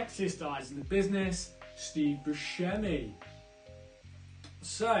the sexiest eyes in the business, Steve Buscemi.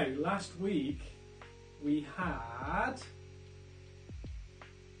 So last week we had,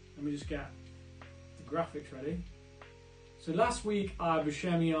 let me just get the graphics ready. So last week I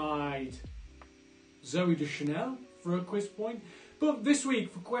Buscemi-eyed Zoe Deschanel for a quiz point, but this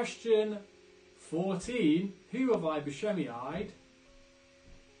week for question 14, who have I Buscemi-eyed?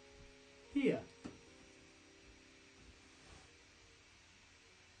 Here.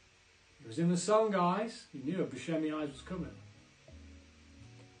 It was in the song, guys. You knew a Buscemi-eyes was coming.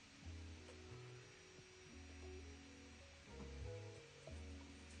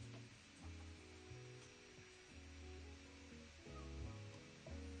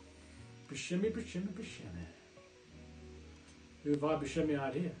 Buscemi, Buscemi, Buscemi. Who have I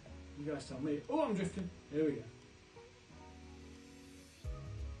Buscemi-eyed here? You guys tell me. Oh, I'm drifting. Here we go.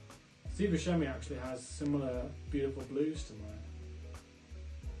 Steve Buscemi actually has similar beautiful blues to mine.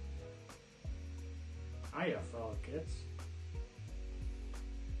 Hiya, fellow kids.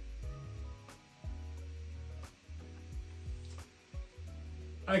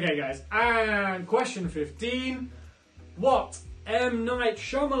 Okay, guys, and question 15. What M. Night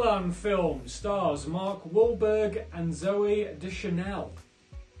Shyamalan film stars Mark Wahlberg and Zoe Deschanel?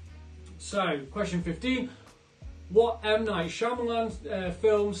 So, question 15. What M. Night Shyamalan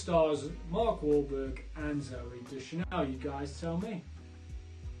film stars Mark Wahlberg and Zoe Deschanel? You guys tell me.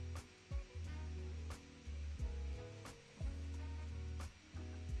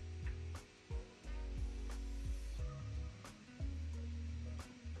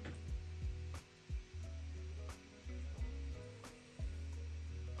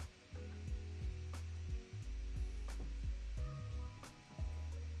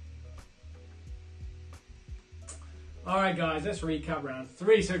 Alright guys, let's recap round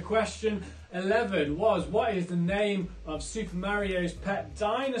 3. So question 11 was, what is the name of Super Mario's pet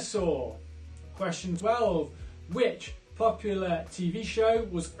dinosaur? Question 12, which popular TV show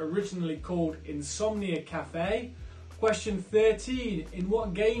was originally called Insomnia Cafe? Question 13. In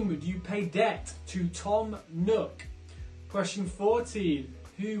what game would you pay debt to Tom Nook? Question 14.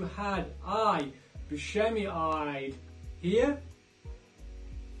 Who had I Buscemi-eyed here?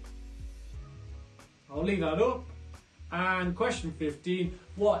 I'll leave that up. And question 15.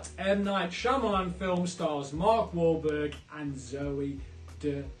 What M. Night Shyamalan film stars Mark Wahlberg and Zoe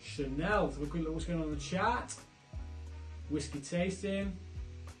Deschanel? Let's have a quick look what's going on in the chat. Whiskey tasting.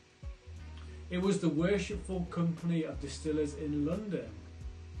 It was the Worshipful Company of Distillers in London.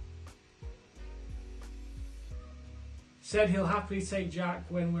 Said he'll happily take Jack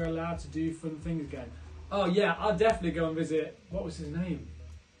when we're allowed to do fun things again. Oh yeah, I'll definitely go and visit, what was his name?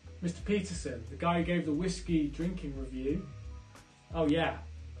 Mr. Peterson, the guy who gave the whiskey drinking review. Oh yeah,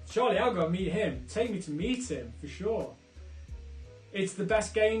 Charlie, I'll go and meet him. Take me to meet him, for sure. It's the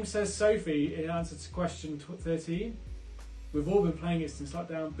best game, says Sophie, in answer to question 13. We've all been playing it since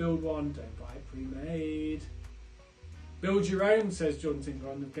lockdown. Build one, don't buy it pre-made. Build your own, says Jordan Tinker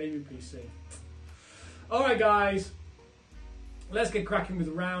on the gaming PC. Alright guys, let's get cracking with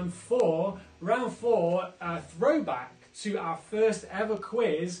round 4. Round 4, throwback to our first ever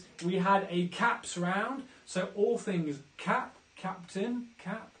quiz. We had a caps round, so all things cap, captain,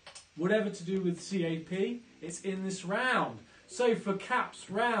 cap, whatever to do with CAP, it's in this round. So for caps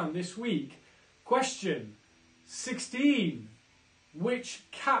round this week, question 16. Which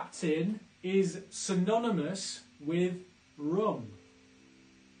captain is synonymous with rum?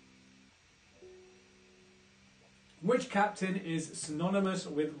 Which captain is synonymous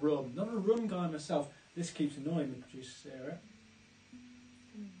with rum? Not a rum guy myself. This keeps annoying me, producer Sarah.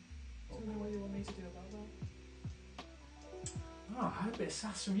 I don't know what you want me to do about that. Oh, I had a bit of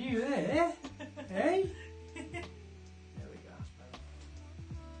sass from you there. Hey? There we go.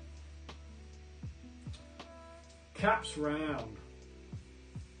 Caps round.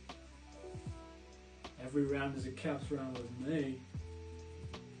 Every round is a caps round with me.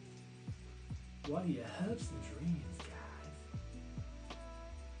 What are your hopes and dreams, guys?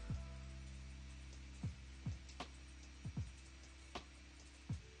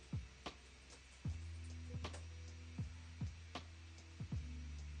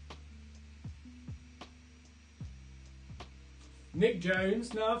 Nick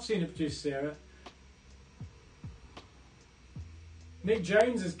Jones. No, I've seen it, producer Sarah. Nick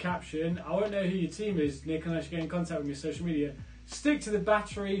Jones's caption, I won't know who your team is, Nick, unless you get in contact with me on social media. Stick to the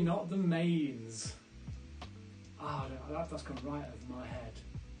battery, not the mains. Oh, no, that's gone right over my head.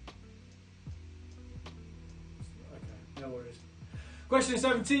 Okay, no worries. Question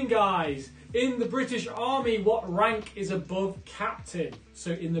 17, guys. In the British Army, what rank is above captain? So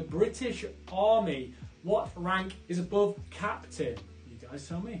in the British Army, what rank is above captain? You guys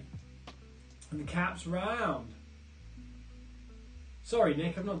tell me. And the caps round. Sorry,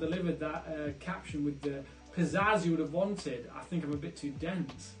 Nick, I've not delivered that caption with the pizzazz you would have wanted. I think I'm a bit too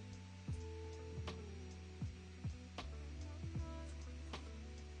dense.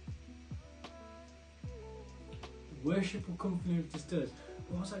 Worshipful Company of Distillers.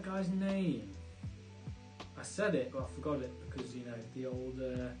 What was that guy's name? I said it, but I forgot it because, you know,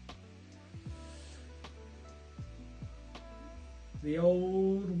 the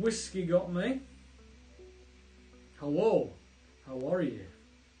old whiskey got me. Hello. How are you?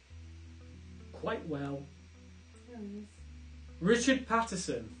 Quite well. Yes. Richard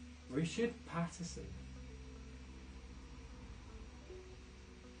Patterson. Richard Patterson.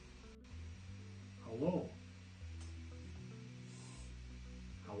 Hello.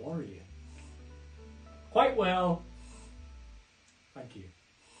 How are you? Quite well. Thank you.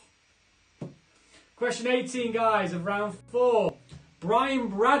 Question 18, guys, of round 4. Brian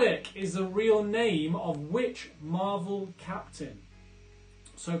Braddock is the real name of which Marvel captain?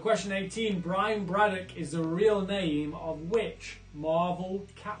 So question 18, Brian Braddock is the real name of which Marvel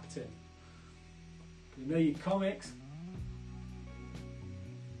captain? You know your comics.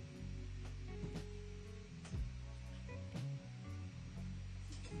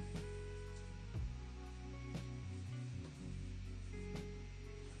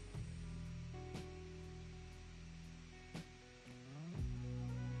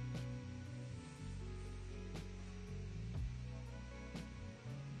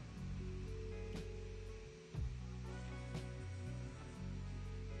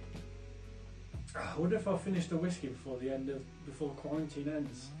 I wonder if I'll finish the whiskey before quarantine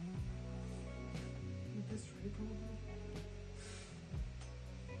ends. History, probably.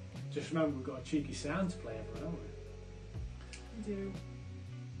 Just remember we've got a cheeky sound to play over, haven't we? We do.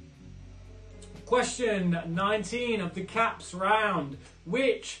 Question 19 of the caps round.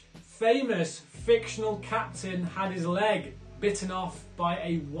 Which famous fictional captain had his leg bitten off by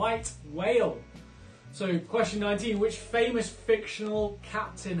a white whale? So, question 19. Which famous fictional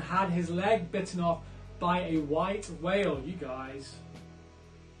captain had his leg bitten off by a white whale? You guys,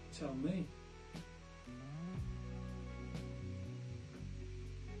 tell me.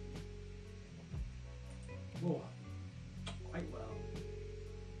 Oh, quite well.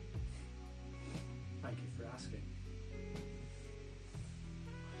 Thank you for asking.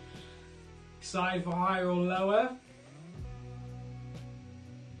 Excited for higher or lower?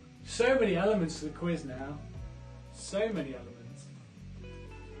 So many elements to the quiz now. So many elements.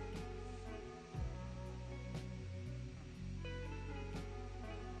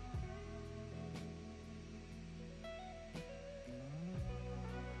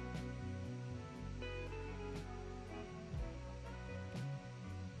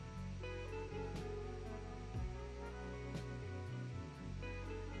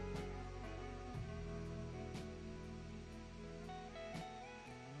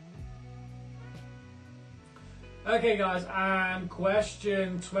 Okay guys, and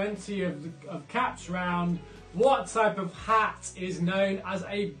question 20 of Cap's round. What type of hat is known as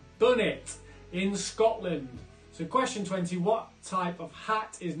a bunnet in Scotland? So question 20, what type of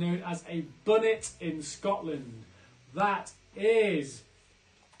hat is known as a bunnet in Scotland? That is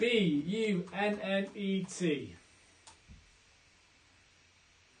B-U-N-N-E-T.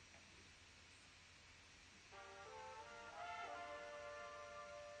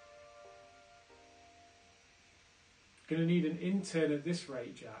 Gonna need an intern at this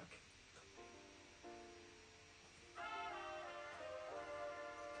rate, Jack.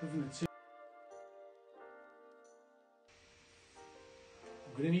 I'm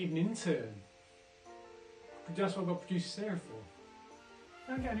gonna need an intern. That's what I've got producer Sarah for.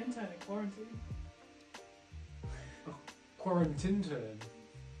 Don't get an intern in quarantine. A quarantine turn.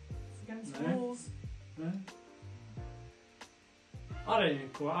 It's against No. rules. No? I don't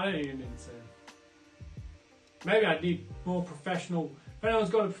need an intern. Maybe I need more professional. If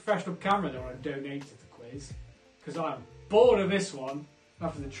anyone's got a professional camera they want to donate to the quiz, because I'm bored of this one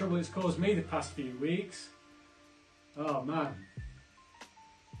after the trouble it's caused me the past few weeks. Oh man,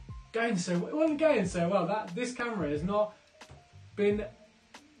 it wasn't going so well. This camera has not been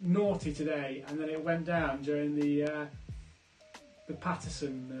naughty today, and then it went down during the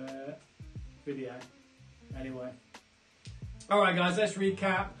Patterson video. Anyway, all right, guys, let's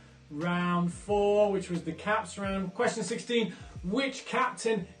recap. Round 4, which was the Caps round. Question 16, which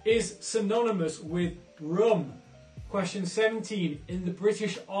captain is synonymous with rum? Question 17, in the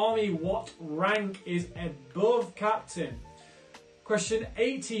British Army, what rank is above captain? Question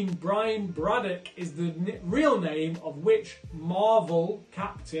 18, Brian Braddock is the real name of which Marvel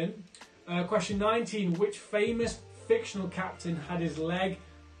captain? Question 19, which famous fictional captain had his leg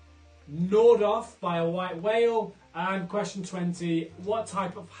gnawed off by a white whale? And question 20, what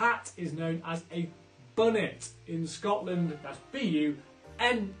type of hat is known as a bunnet in Scotland? That's B-U-N-N-E-T.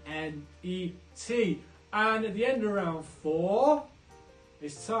 And at the end of round 4,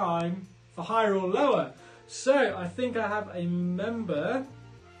 it's time for higher or lower. So I think I have a member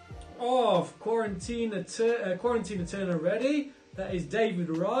of Quarantine Turner ready. That is David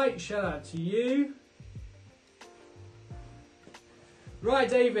Wright. Shout out to you. Right,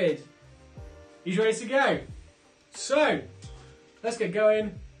 David. He's ready to go. So, let's get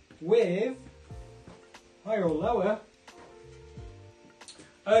going with higher or lower.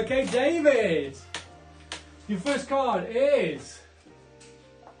 Okay, David. Your first card is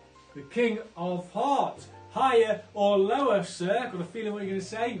the King of Hearts. Higher or lower, sir? Got a feeling what you're going to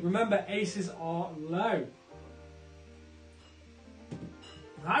say. Remember, aces are low.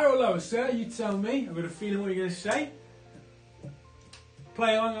 Higher or lower, sir? You tell me. I've got a feeling what you're going to say.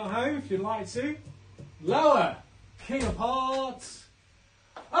 Play along at home if you'd like to. Lower. King of Hearts.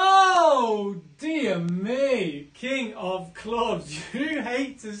 Oh, dear me. King of Clubs. You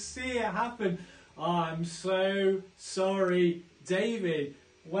hate to see it happen. I'm so sorry, David.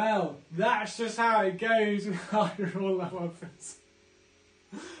 Well, that's just how it goes with higher or lower.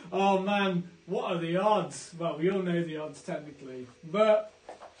 Oh man, what are the odds? Well, we all know the odds technically. But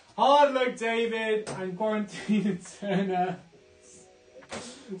hard luck, David and Quarantine Turner.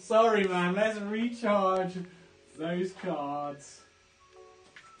 Sorry, man. Let's recharge those cards.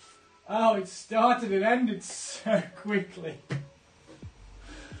 Oh, it started and ended so quickly.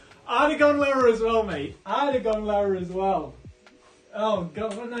 I'd have gone lower as well, mate. I'd have gone lower as well. Oh,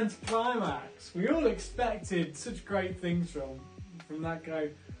 God, what an anticlimax. We all expected such great things from that go.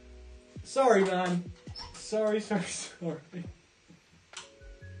 Sorry, man. Sorry.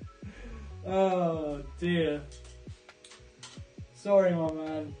 Oh, dear. Sorry, my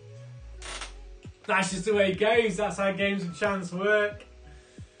man. That's just the way it goes. That's how games of chance work.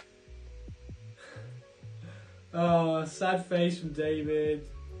 Oh, sad face from David.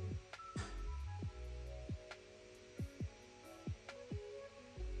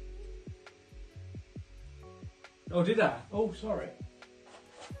 Oh, did I? Oh, sorry.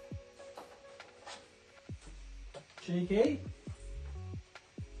 Cheeky.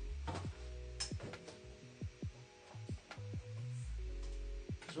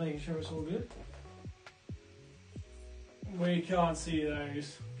 Just making sure it's all good. We can't see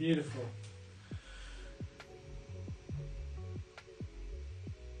those. Beautiful.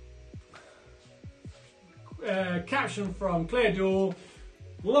 Caption from Claire Doyle.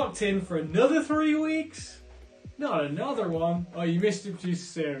 Locked in for another 3 weeks? Not another one. Oh, you missed it, producer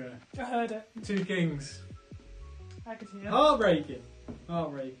Sarah. I heard it. 2 Kings. I could hear. Heartbreaking.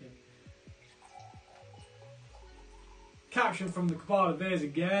 Heartbreaking. Caption from the Koala Bears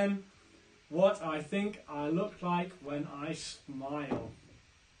again. What I think I look like when I smile.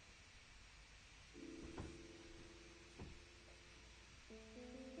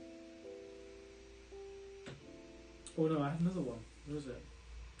 Oh no, I had another one. What was it?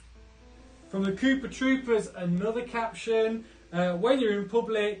 From the Cooper Troopers, another caption. When you're in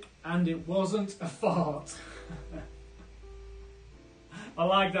public and it wasn't a fart. I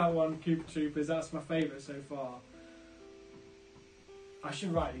like that one, Cooper Troopers. That's my favourite so far. I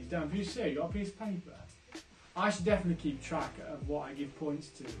should write these down. You see, you got a piece of paper? I should definitely keep track of what I give points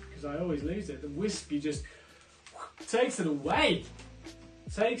to because I always lose it. The whiskey just takes it away.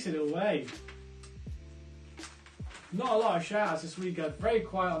 Takes it away. Not a lot of shout-outs this week, guys. Very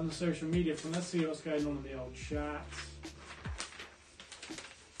quiet on the social media front. Let's see what's going on in the old chat.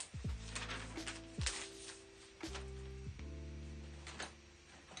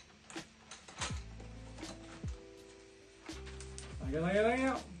 There you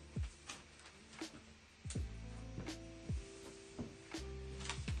go.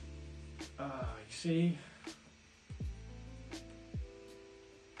 You see,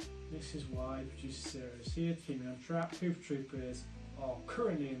 this is why producer Sarah is here to keep me on track. Cooper Troopers are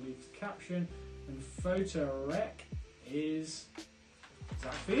currently in lead caption, and photo rec is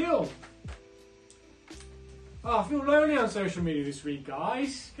Zach Field. Oh, I feel lonely on social media this week,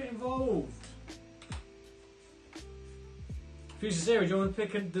 guys. Get involved. Producer Sarah, do you want to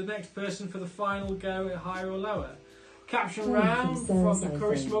pick the next person for the final go at higher or lower? Caption round from the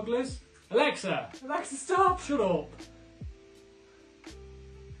Curry Smugglers. Alexa! Alexa, stop! Shut up!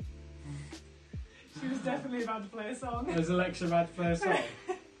 She was definitely about to play a song. Is Alexa about to play a song?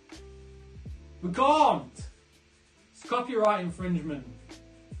 We can't! It's copyright infringement.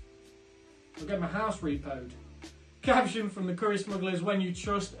 I'll get my house repoed. Caption from the Curry Smugglers, when you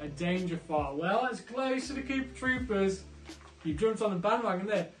trust a danger fart. Well, that's close to the Cooper Troopers. You jumped on the bandwagon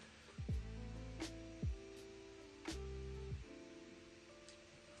there.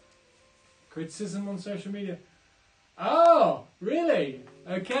 Criticism on social media. Oh, really?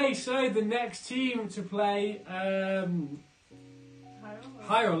 Okay, so the next team to play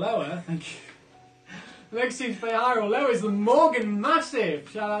higher or lower. Thank you. The next team to play higher or lower is the Morgan Massive.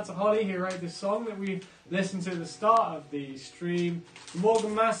 Shout out to Holly who wrote this song that we listened to at the start of the stream. The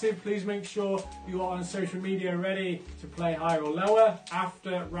Morgan Massive, please make sure you are on social media ready to play higher or lower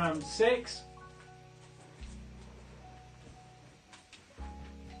after round 6.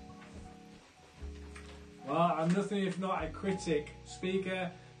 Well, I'm nothing if not a critic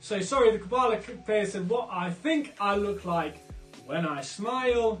speaker. So sorry, the Kabbalah player said what I think I look like when I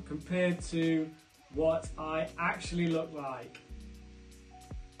smile compared to what I actually look like.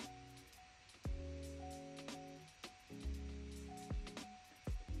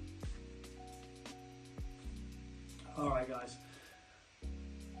 Alright guys.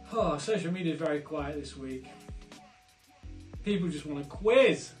 Oh, social media is very quiet this week. People just want a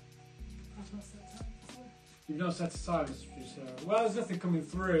quiz. You've not set a time, well, there's nothing coming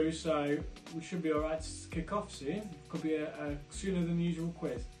through, so we should be alright to kick off soon. Could be a sooner than usual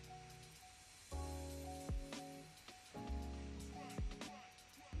quiz.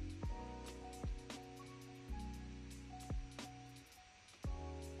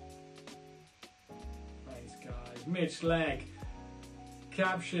 Thanks, guys. Mitch Legg.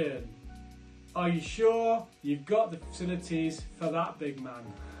 Caption. Are you sure you've got the facilities for that big man?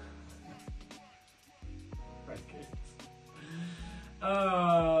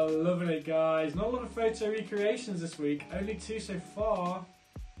 Oh, loving it, guys. Not a lot of photo recreations this week, only 2 so far.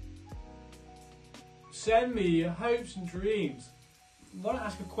 Send me your hopes and dreams. I want to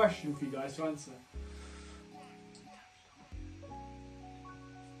ask a question for you guys to answer.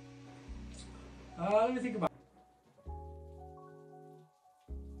 Let me think about it.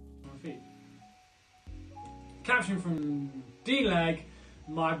 My feet. Caption from D-Leg.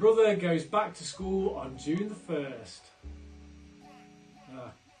 My brother goes back to school on June the 1st.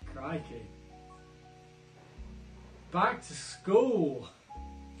 Oh, crikey. Back to school.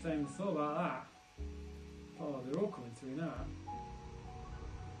 Don't even thought about that. Oh, they're all coming through now.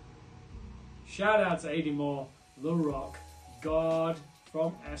 Shout out to Adi Moore, The Rock, God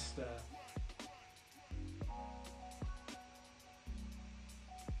from Esther.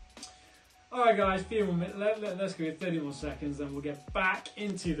 Alright guys, few more minutes. Let's go 30 more seconds, then we'll get back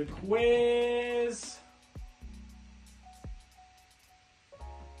into the quiz.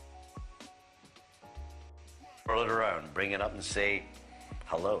 Roll it around, bring it up and say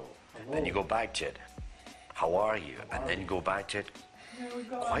hello. Then you go back to it. How are you? And then go back to it.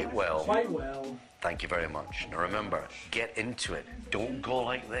 Quite well. Quite well. Thank you very much. Now remember, get into it. Don't go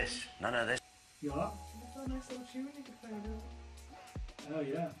like this. None of this. You are? That's a nice little tune you could play with. Oh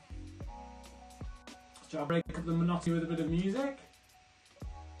yeah. Shall I break up the monotony with a bit of music?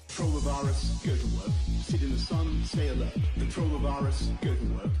 Control the virus, go to work. Sit in the sun, stay alert. Control the virus, go to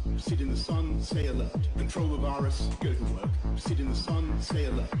work. Sit in the sun, stay alert. Control the virus, go to work. Sit in the sun, stay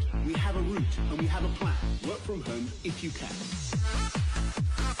alert. We have a route and we have a plan. Work from home if you can.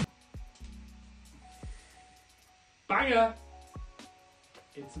 Banger!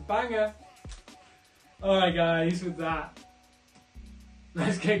 It's a banger. Alright guys, with that,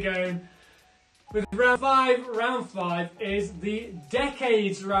 let's get going. With round 5, round 5 is the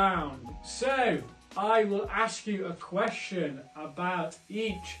decades round. So, I will ask you a question about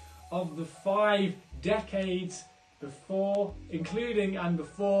each of the 5 decades before, including and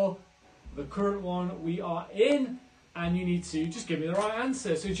before the current one we are in, and you need to just give me the right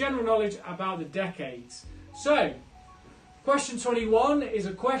answer. So, general knowledge about the decades. So, question 21 is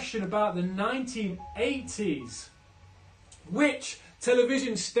a question about the 1980s. Which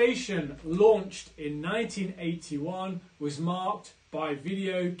television station launched in 1981 was marked by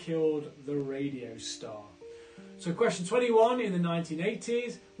Video Killed the Radio Star? So question 21 in the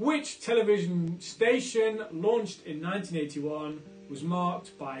 1980s, which television station launched in 1981 was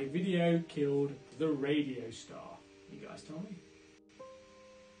marked by Video Killed the Radio Star? You guys tell me.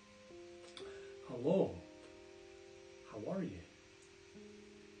 Hello. How are you?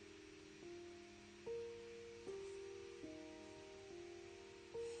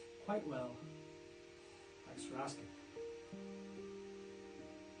 Quite well. Thanks for asking.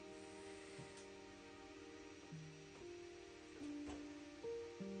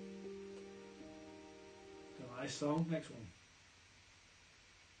 A nice song. Next one.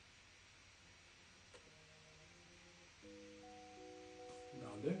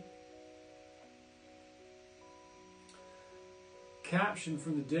 That'll do. Caption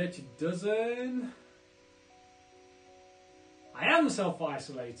from the Dirty Dozen. I am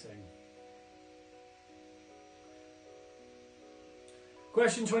self-isolating.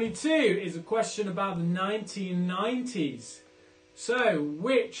 Question 22 is a question about the 1990s. So,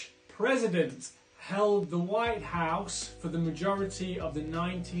 which president held the White House for the majority of the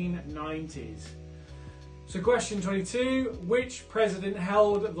 1990s? So, question 22, which president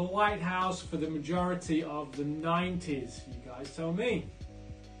held the White House for the majority of the 90s? You guys tell me.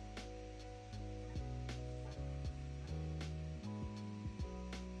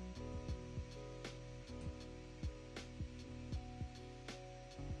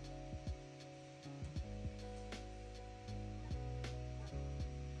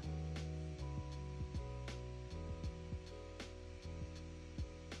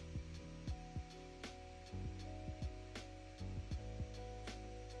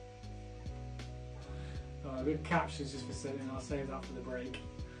 Good captions just for sitting. I'll save that for the break.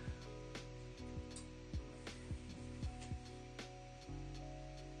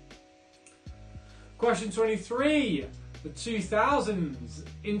 Question 23. The 2000s.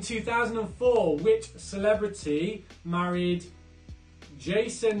 In 2004, which celebrity married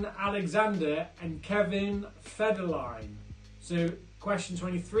Jason Alexander and Kevin Federline? So, question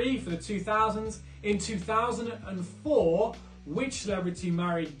 23 for the 2000s. In 2004, which celebrity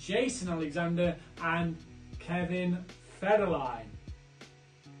married Jason Alexander and Kevin Federline?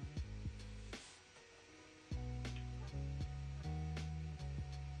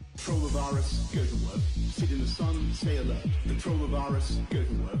 Control the virus, go to work. Sit in the sun, stay alert. Control the virus, go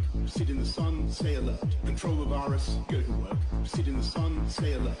to work. Sit in the sun, stay alert. Control the virus, go to work. Sit in the sun,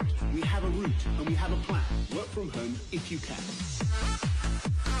 stay alert. We have a route and we have a plan. Work from home if you can.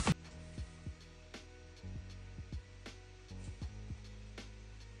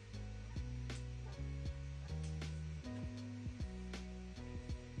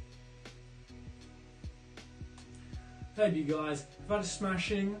 Hope you guys have had a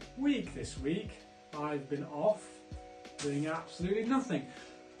smashing week this week. I've been off doing absolutely nothing.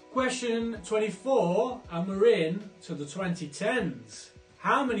 Question 24, and we're in to the 2010s.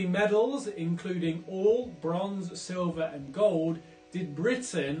 How many medals, including all bronze, silver and gold, did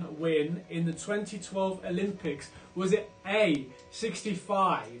Britain win in the 2012 Olympics? Was it A,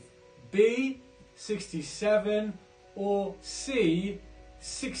 65, B, 67 or C,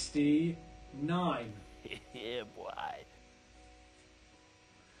 69? Yeah, boy.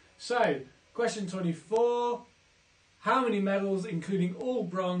 So, question 24. How many medals, including all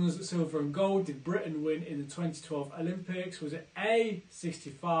bronze, silver and gold, did Britain win in the 2012 Olympics? Was it A,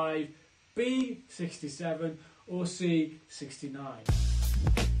 65, B, 67 or C, 69?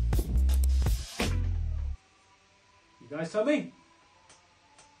 You guys tell me.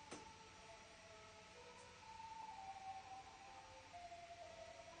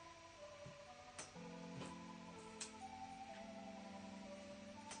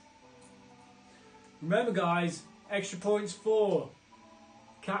 Remember guys, extra points for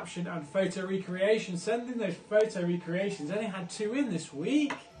caption and photo recreation. Send in those photo recreations. I only had 2 in this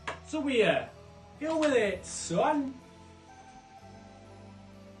week. So we get with it, son.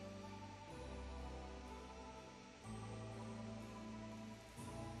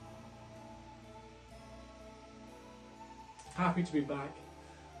 Happy to be back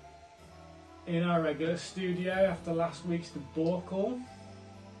in our regular studio after last week's debacle.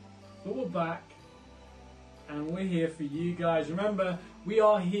 But we're back. And we're here for you guys. Remember, we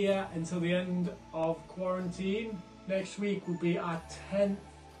are here until the end of quarantine. Next week will be our 10th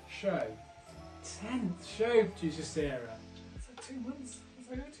show. 10th show, producer Sarah. It's like 2 months. It's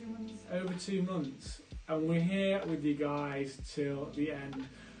over 2 months. Over 2 months. And we're here with you guys till the end.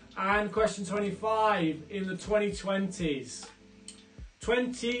 And question 25 in the 2020s.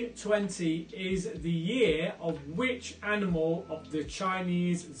 2020 is the year of which animal of the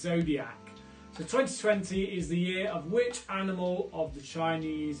Chinese zodiac? So 2020 is the year of which animal of the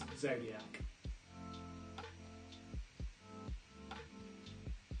Chinese zodiac?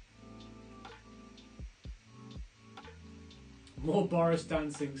 More Boris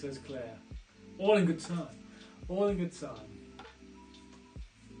dancing, says Claire. All in good time. All in good time.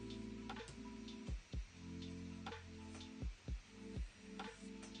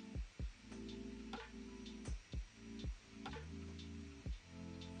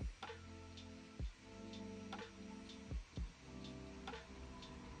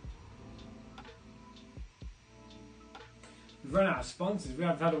 We've run out of sponsors. We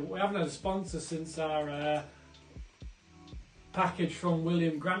haven't had a sponsor since our package from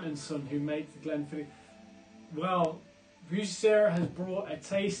William Grant and Son, who make the Glenfiddich. Well, producer Sarah has brought a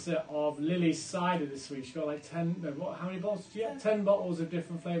taster of Lily's cider this week. She got like 10. No, what? How many bottles did you get? 10 bottles of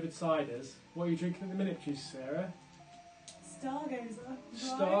different flavoured ciders. What are you drinking at the minute, producer Sarah? Stargazer.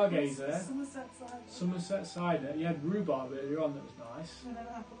 Stargazer. Somerset cider. Somerset cider. You had rhubarb earlier on. That was nice. And then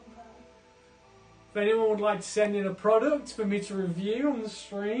apple and pear. If anyone would like to send in a product for me to review on the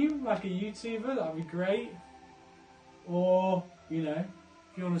stream, like a YouTuber, that'd be great. Or, you know,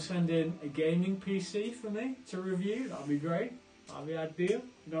 if you want to send in a gaming PC for me to review, that'd be great. That'd be ideal.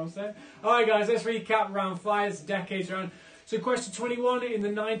 You know what I'm saying? Alright guys, let's recap round 5. It's decades round. So question 21, in the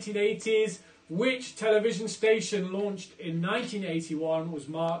 1980s, which television station launched in 1981 was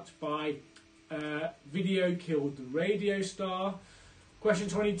marked by Video Killed the Radio Star? Question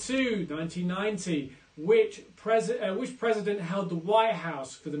 22, 1990. Which president held the White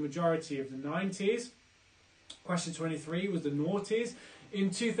House for the majority of the 90s? Question 23 was the noughties.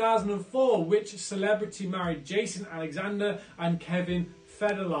 In 2004, which celebrity married Jason Alexander and Kevin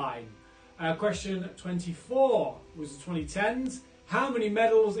Federline? Question 24 was the 2010s. How many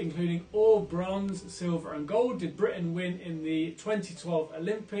medals, including all bronze, silver and gold, did Britain win in the 2012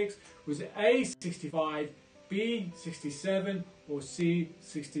 Olympics? Was it A, 65, B, 67 or C,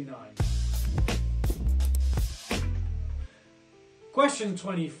 69? Question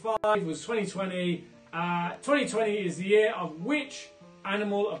 25 was 2020. 2020 is the year of which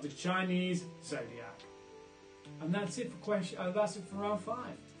animal of the Chinese zodiac? And that's it for that's it for round 5.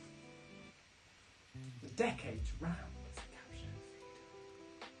 The decades round.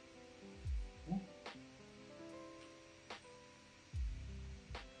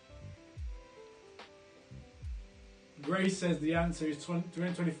 Grace says the answer is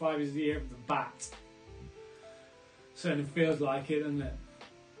 2025 is the year of the bat. Certainly feels like it, doesn't it?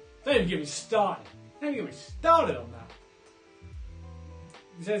 Don't even get me started. Don't even get me started on that.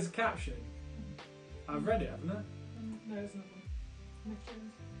 It says the caption. I've read it, haven't I? No, it's not one. Nick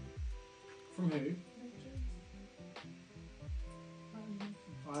Jones. From who? Nick Jones.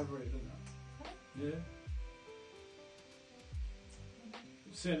 I've read it, haven't I? Yeah.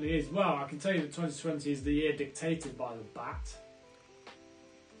 certainly is. Well, I can tell you that 2020 is the year dictated by the bat.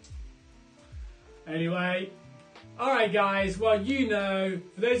 Anyway, alright guys, well you know,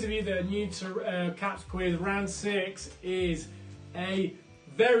 for those of you that are new to Cap's Quiz, round 6 is a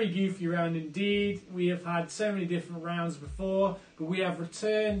very goofy round indeed. We have had so many different rounds before, but we have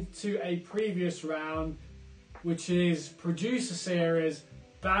returned to a previous round, which is producer series,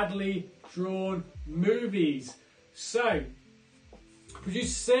 badly drawn movies. So, producer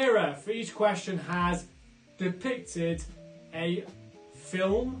Sarah, for each question, has depicted a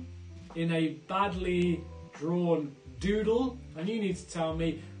film in a badly drawn doodle, and you need to tell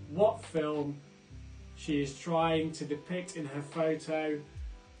me what film she is trying to depict in her photo.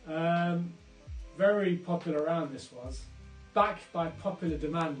 Very popular round this was, backed by popular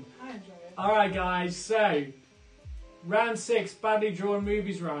demand. I enjoy it. Alright guys, so round 6, badly drawn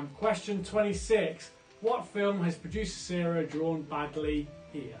movies round. Question 26. What film has producer Sarah drawn badly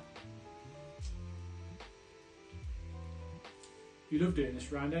here? You love doing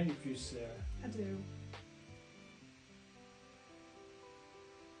this round, don't you, producer Sarah? I do.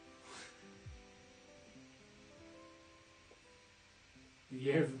 The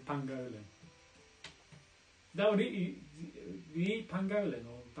Year of the Pangolin. That would you eat pangolin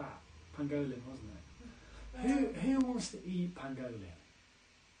or bat? Pangolin, wasn't it? Who wants to eat pangolin?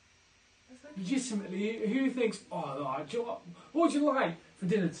 Legitimately, who thinks, oh, do you know what would you like for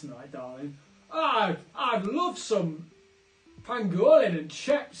dinner tonight, darling? I'd love some pangolin and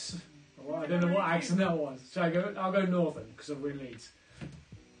chips. Well, I don't know what accent that was. So I'll go northern because I'm in Leeds.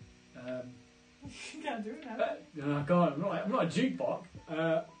 You can't do it now. No, I can't. I'm not a jukebox.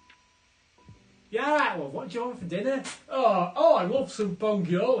 Yeah, well, what do you want for dinner? Oh, I'd love some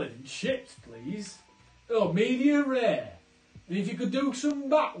pangolin and chips, please. Oh, medium rare. And if you could do some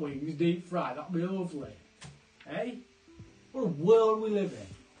bat wings deep fried, that'd be lovely. Eh? What a world we live in.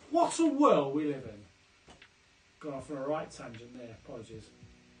 What a world we live in. Got off on a right tangent there, apologies.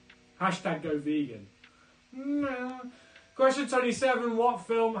 Hashtag go vegan. No. Question 27. What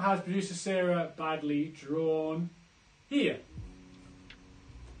film has producer Sarah badly drawn here?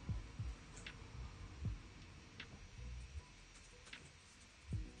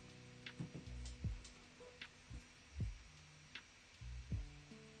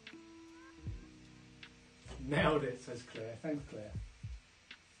 Nailed it, says Claire. Thanks, Claire.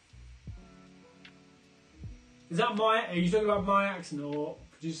 Is that are you talking about my accent or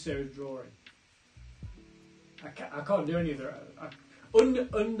producer Sarah's drawing? I can't do any other.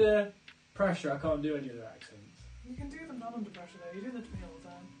 Under pressure, I can't do any other accents. You can do them not under pressure though. You do them to me all the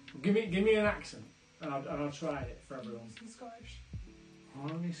time. Give me an accent, and I'll try it for everyone. I'm Scottish.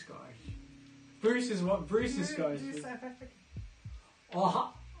 Only Scottish. Bruce is Scottish. Do South African.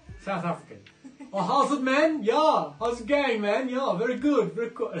 Oh, South African. Oh, how's it, man? Yeah. How's it going, man? Yeah, very good. Very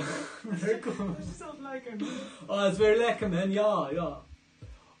good. Very good. What's yourself like him? Oh, it's very lekker, man. Yeah, yeah.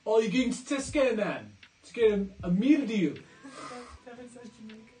 Oh, you're going to Tesco, man, to get a meal deal. Devin says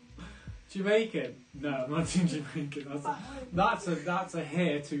Jamaican. Jamaican? No, I'm not in Jamaican. That's a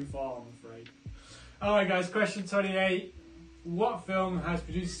hair too far, I'm afraid. Alright guys, question 28. What film has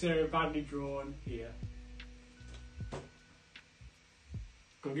producer Sarah badly drawn here?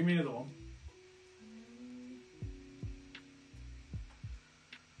 Go, give me another one.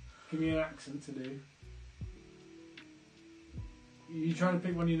 Give me an accent to do. You trying to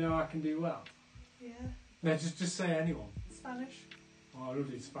pick one you know I can do well? Yeah. No, just say anyone. Spanish. Oh, I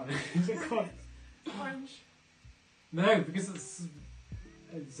love it, Spanish. French. No, because it's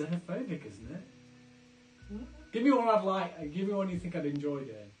xenophobic, isn't it? Hmm? Give me one I'd like. Give me one you think I'd enjoy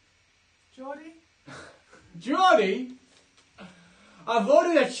doing. Geordie. Geordie? I've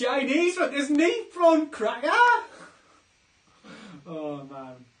ordered a Chinese with this meat prawn cracker. Oh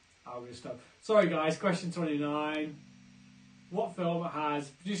man, I'm gonna stop. Sorry guys, question 29. What film has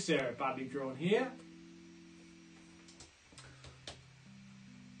producer Sarah badly drawn here?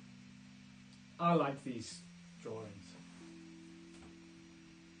 I like these drawings.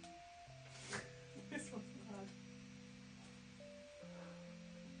 This one's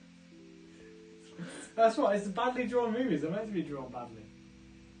bad. That's what, it's badly drawn movies. They're meant to be drawn badly.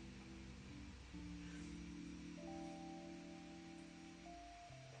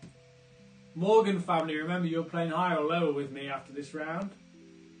 Morgan family, remember you're playing higher or lower with me after this round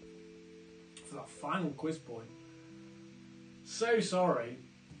for that final quiz point. So sorry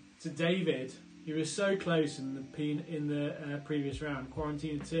to David. You were so close in the previous round.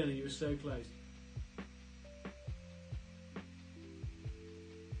 Quarantine and Turner, you were so close.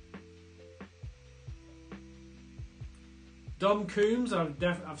 Dom Coombs,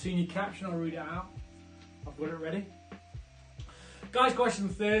 I've seen your caption. I'll read it out. I've got it ready. Guys, question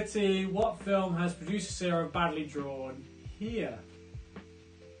 30. What film has producer Sarah badly drawn here?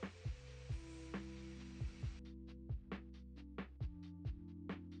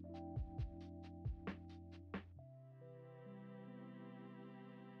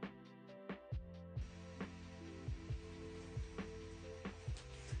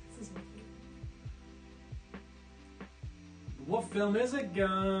 What film is it,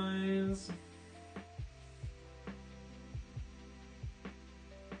 guys?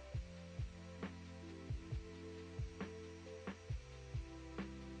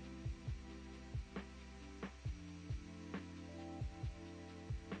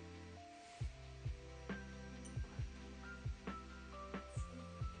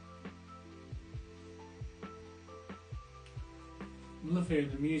 I love hearing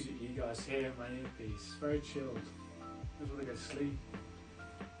the music you guys hear in my earpiece. It's very chilled. I just want to go to sleep.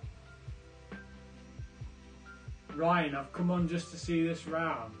 Ryan, I've come on just to see this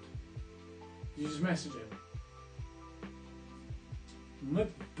round. Did you just message him?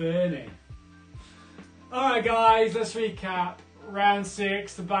 McBurney. Alright guys, let's recap. Round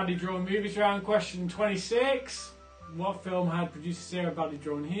 6, the badly drawn movies round. Question 26. What film had producer Sarah badly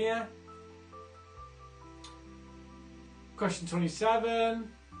drawn here? Question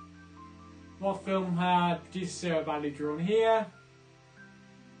 27. What film had producer Sarah badly drawn here?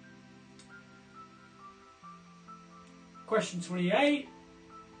 Question 28.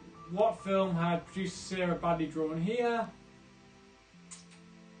 What film had producer Sarah badly drawn here?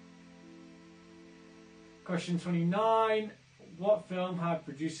 Question 29. What film had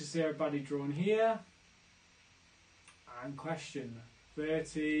producer Sarah badly drawn here? And question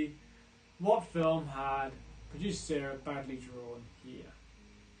 30. What film had producer Sarah badly drawn here?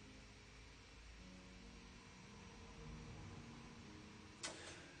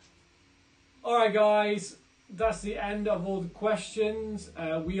 Alright guys, that's the end of all the questions.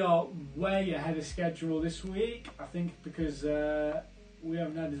 We are way ahead of schedule this week, I think because we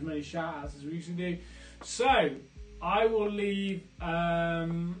haven't had as many shout outs as we usually do. So, I will leave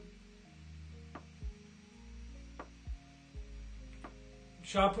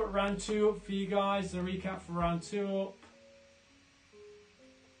shall I put round 2 up for you guys, the recap for round 2 up?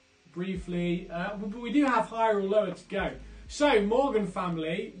 Briefly, we do have higher or lower to go. So, Morgan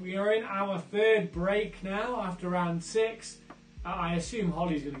family, we are in our 3rd break now after round 6. I assume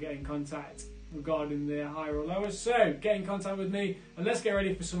Holly's going to get in contact regarding the higher or lower. So, get in contact with me and let's get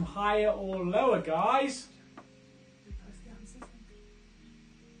ready for some higher or lower, guys.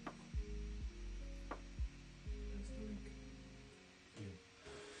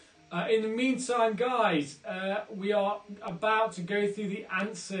 In the meantime, guys, we are about to go through the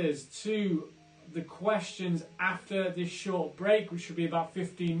answers to the questions after this short break, which should be about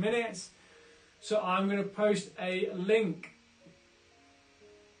 15 minutes. So I'm going to post a link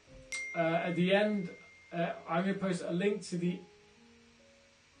at the end. I'm going to post a link to the.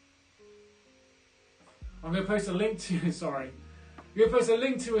 I'm going to post a link to. Sorry, I'm going to post a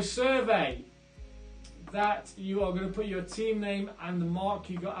link to a survey that you are going to put your team name and the mark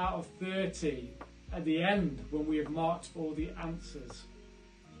you got out of 30 at the end when we have marked all the answers.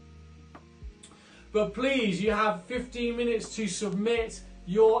 But please, you have 15 minutes to submit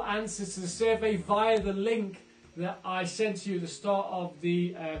your answers to the survey via the link that I sent to you at the start of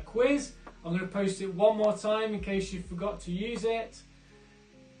the quiz. I'm going to post it one more time in case you forgot to use it.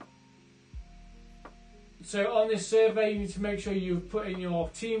 So on this survey, you need to make sure you've put in your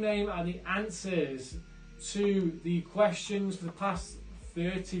team name and the answers to the questions for the past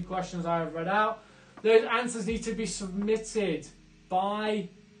 30 questions I have read out. Those answers need to be submitted by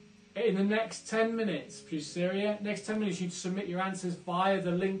in the next 10 minutes, please, Syria. Next 10 minutes, you need to submit your answers via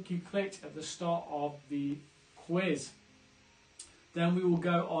the link you clicked at the start of the quiz. Then we will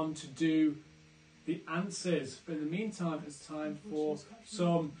go on to do the answers. But in the meantime, it's time for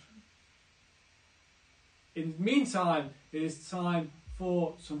some. In the meantime, it is time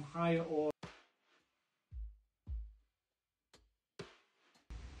for some higher order.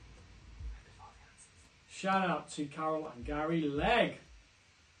 Shout out to Carol and Gary Legg.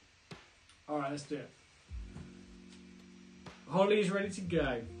 Alright, let's do it. Holly's ready to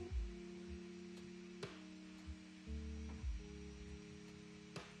go.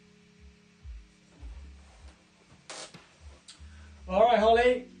 Alright,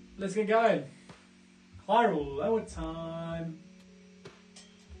 Holly, let's get going. Higher or lower time.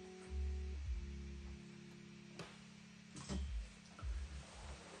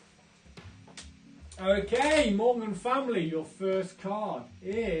 Okay, Morgan family, your first card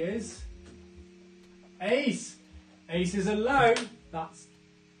is Ace. Ace is a low. That's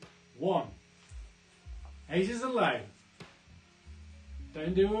 1. Ace is a low.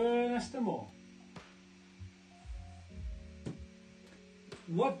 Don't do an estimate.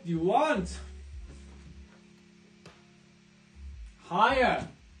 What do you want? Higher.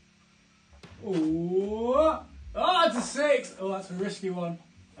 Ooh. Oh, it's a 6. Oh, that's a risky one.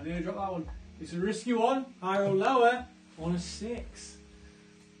 I need to drop that one. It's a risky one. Higher or lower on a 6.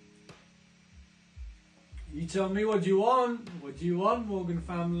 You tell me what you want. What do you want, Morgan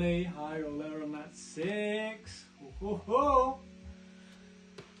family? Higher or lower on that 6? Ho, ho, ho.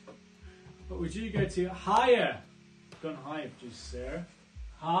 What would you go to? Higher. Gone higher, producer.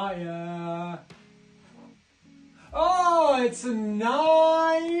 Higher. Oh, it's a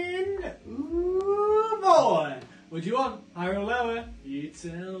 9. Ooh, boy. What do you want? Higher or lower? You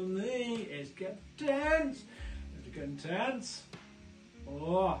tell me. It's getting tense. It's getting tense.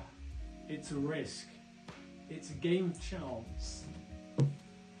 Oh, it's a risk. It's a game of chance.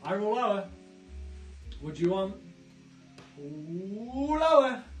 Higher or lower? What do you want? Ooh,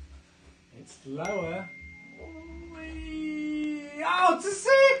 lower. It's lower. Oh, it's a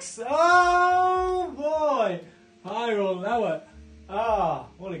 6! Oh boy! Higher or lower? Ah,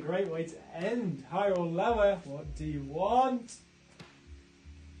 what a great way to end. Higher or lower? What do you want?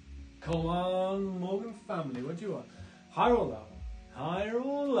 Come on, Morgan family, what do you want? Higher or lower? Higher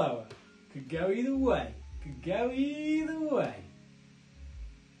or lower? Could go either way. Could go either way.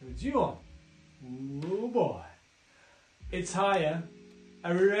 What do you want? Oh boy. It's higher.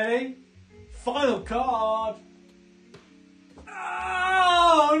 Are we ready? Final card.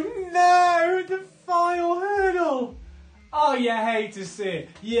 Oh no! The final hurdle! Oh, you hate to see it.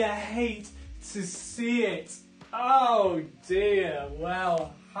 You hate to see it. Oh dear.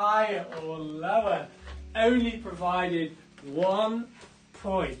 Well, higher or lower. Only provided 1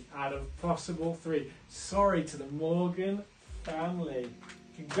 point out of possible 3. Sorry to the Morgan family.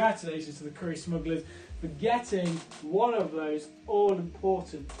 Congratulations to the Curry Smugglers for getting one of those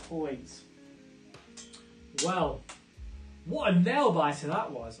all-important points. Well, what a nail biter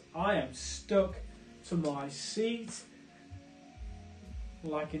that was. I am stuck to my seat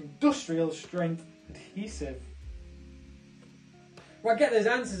like industrial strength adhesive. Right, get those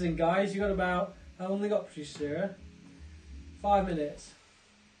answers in, guys. You got about, how long they got, producer? 5 minutes.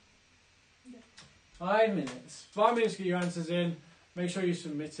 5 minutes. 5 minutes to get your answers in. Make sure you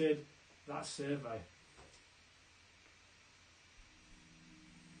submitted that survey.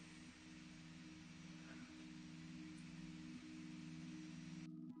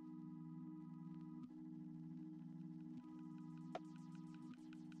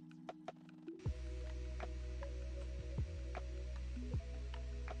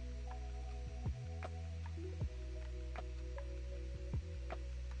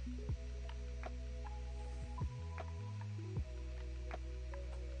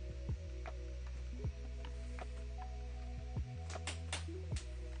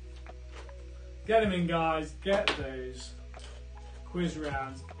 Get them in, guys. Get those quiz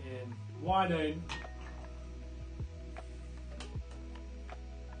rounds in. Why don't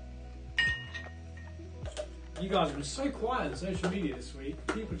you guys have been so quiet on social media this week?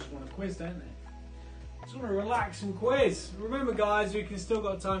 People just want a quiz, don't they? Just want to relax and quiz. Remember, guys, you can still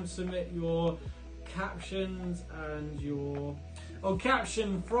got time to submit your captions and your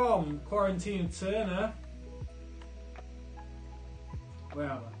caption from Quarantine Turner. Where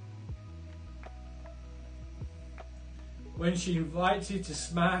am I? When she invites you to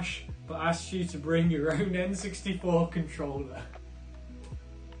Smash, but asks you to bring your own N64 controller.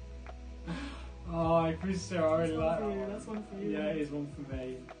 Oh, Christo, I really like that one. That's one for you. Yeah, it is one for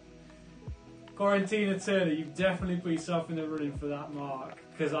me. Quarantina Turner, you've definitely put yourself in the running for that mark,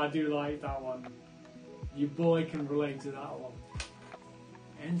 because I do like that one. Your boy can relate to that one.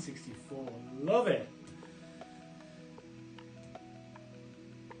 N64, love it.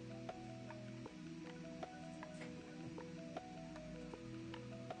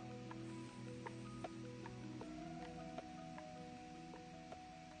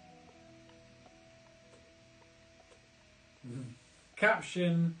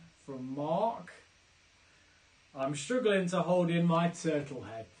 Caption from Mark. I'm struggling to hold in my turtle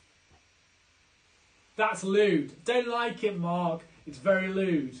head. That's lewd. Don't like it, Mark. It's very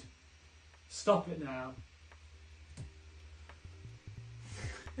lewd. Stop it now.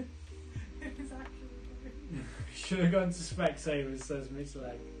 It's actually Should have gone to Specsavers, says Mitch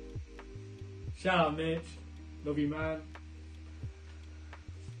Legg. Shout out, Mitch. Love you, man.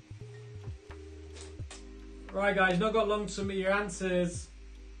 Right, guys, not got long to submit your answers.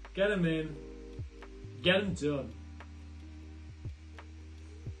 Get them in. Get them done.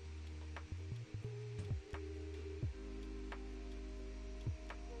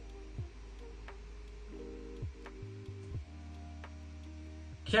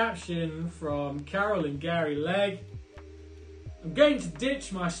 Caption from Carol and Gary Legg. I'm going to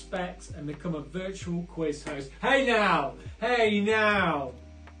ditch my specs and become a virtual quiz host. Hey now,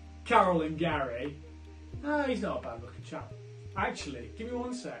 Carol and Gary. No, he's not a bad looking chap. Actually, give me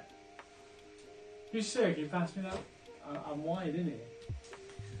one sec. You sir, can you pass me that? I'm wide in here.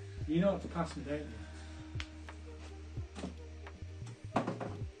 You know what to pass me, don't you?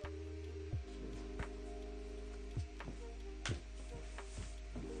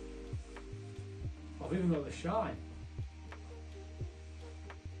 I've even got the shine.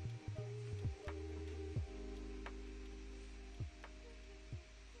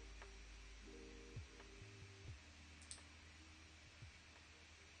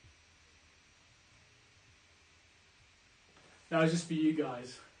 That was just for you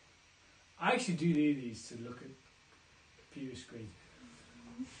guys. I actually do need these to look at computer screen.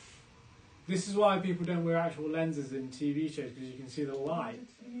 This is why people don't wear actual lenses in TV shows, because you can see the light.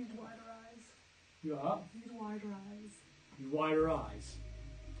 You need wider eyes. You are? You need wider eyes. You wider eyes.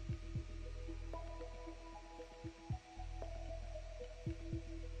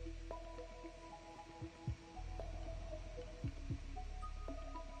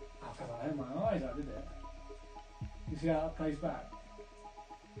 I had my eyes out, did it? You see how that plays back?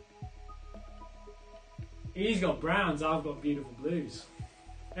 He's got browns, I've got beautiful blues.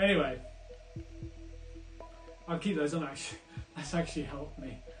 Anyway, I'll keep those on actually. That's actually helped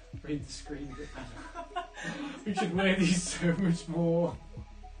me read the screen a bit better. We should wear these so much more.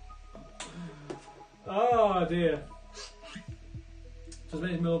 Oh dear. Just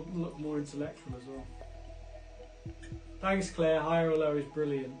makes me look more intellectual as well. Thanks Claire, higher or lower is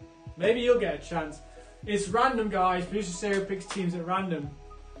brilliant. Maybe you'll get a chance. It's random, guys. Producer Sarah picks teams at random.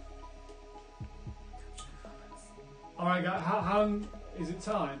 Alright, guys. How long is it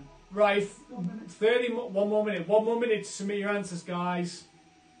time? Right, 1 more minute. 1 more minute to submit your answers, guys.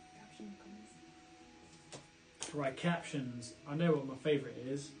 Right, captions. I know what my favourite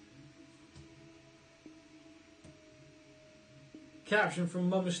is. Caption from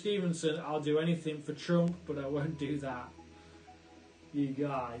Mama Stevenson. I'll do anything for Trump, but I won't do that. You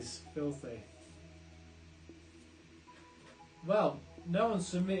guys, filthy. Well, no one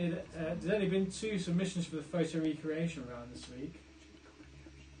submitted. There's only been 2 submissions for the photo recreation round this week.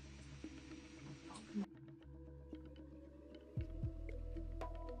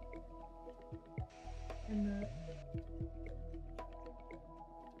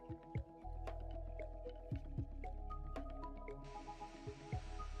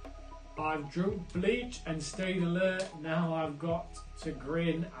 I've drunk bleach and stayed alert. Now I've got to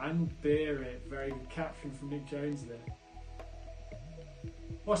grin and bear it. Very good caption from Nick Jones there.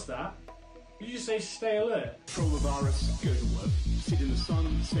 What's that? Did you just say stay alert? Control the virus, go to work. Sit in the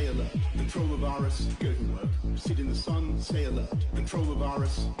sun, stay alert. Control the virus, go to work. Sit in the sun, stay alert. Control the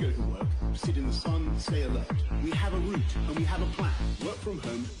virus, go to work. Sit in the sun, stay alert. We have a route and we have a plan. Work from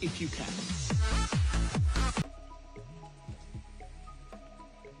home if you can.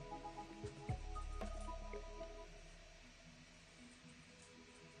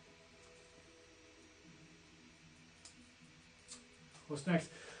 What's next?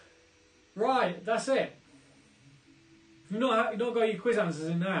 Right, that's it. If you've not got your quiz answers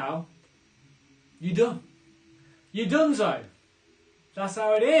in now, you're done. You're donezo. That's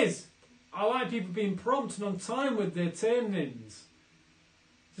how it is. I like people being prompt and on time with their turn-ins.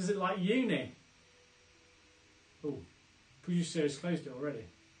 Is it like uni? Oh, producer has closed it already.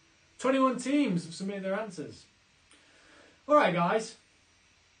 21 teams have submitted their answers. Alright guys,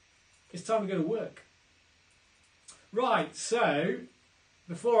 it's time to go to work. Right, so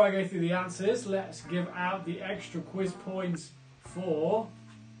before I go through the answers, let's give out the extra quiz points for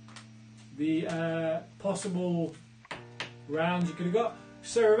the possible rounds you could have got.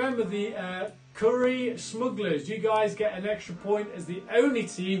 So remember the Curry Smugglers, you guys get an extra point as the only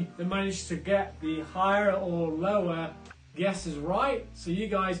team that managed to get the higher or lower guesses right. So you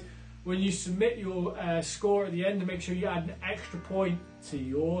guys, when you submit your score at the end, to make sure you add an extra point to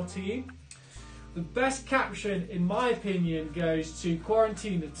your team. The best caption, in my opinion, goes to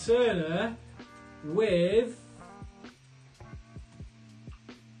Quarantina Turner with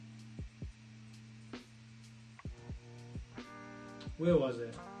where was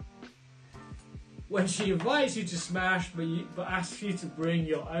it? When she invites you to Smash, but asks you to bring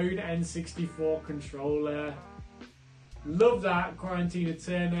your own N64 controller. Love that, Quarantina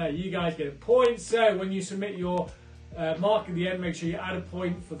Turner. You guys get a point. So when you submit your mark at the end, make sure you add a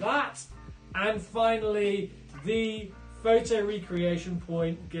point for that. And finally, the photo recreation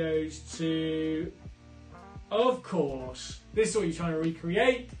point goes to, of course, this is what you're trying to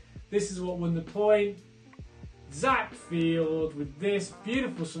recreate. This is what won the point. Zach Field with this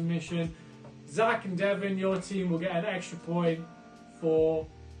beautiful submission. Zach and Devon, your team will get an extra point for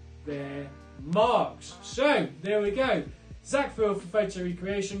their marks. So, there we go. Zach Field for photo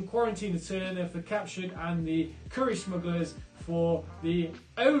recreation, Quarantine Turner for caption, and the Curry Smugglers for the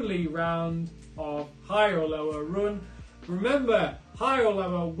only round of Higher or Lower run. Remember, Higher or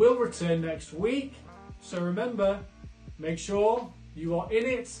Lower will return next week. So remember, make sure you are in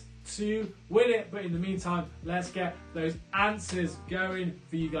it to win it. But in the meantime, let's get those answers going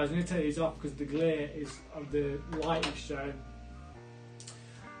for you guys. I'm going to take these off because the glare is of the light is shown.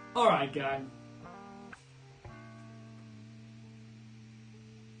 Alright, gang.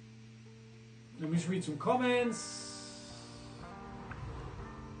 Let me just read some comments.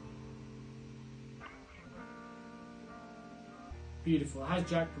 Beautiful. Has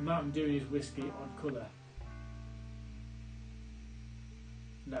Jack Mountain doing his whiskey on colour?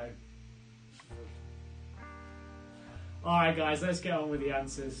 No. Alright guys, let's get on with the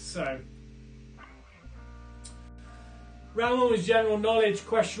answers. So, round one was general knowledge.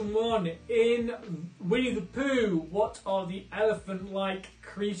 Question one. In Winnie the Pooh, what are the elephant-like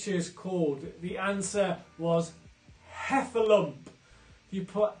creatures called? The answer was heffalump. You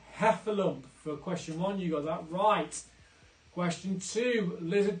put heffalump for question one, you got that right. Question two,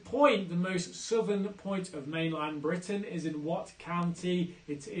 Lizard Point, the most southern point of mainland Britain, is in what county?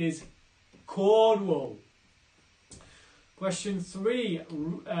 It is Cornwall. Question three,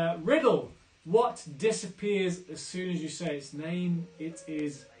 riddle. What disappears as soon as you say its name? It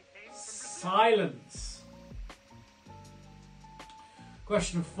is silence.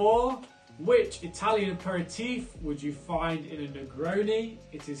 Question four, which Italian aperitif would you find in a Negroni?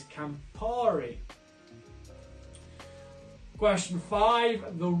 It is Campari. Question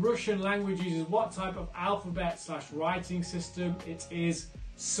 5. The Russian language uses what type of alphabet / writing system? It is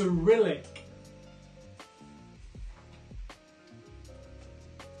Cyrillic.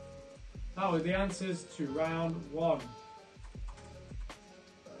 That were the answers to round one.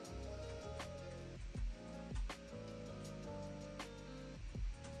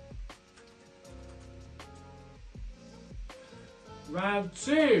 Round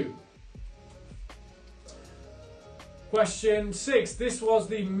two. Question 6. This was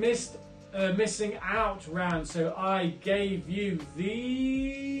the missing out round, so I gave you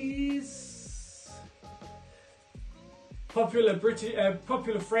these popular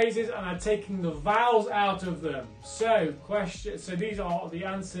phrases, and I'm taking the vowels out of them. So these are the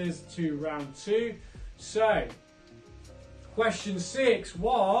answers to round 2. So question 6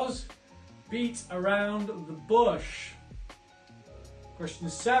 was beat around the bush. Question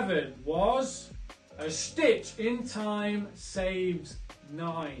 7 was a stitch in time saves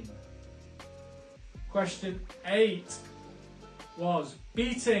 9. Question 8 was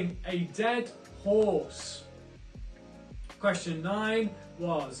beating a dead horse. Question 9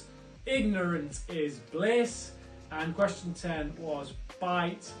 was ignorance is bliss. And question 10 was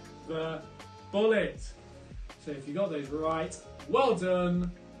bite the bullet. So if you got those right, well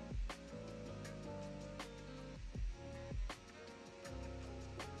done.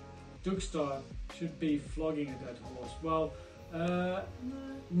 Dougstar should be flogging a dead horse. Well,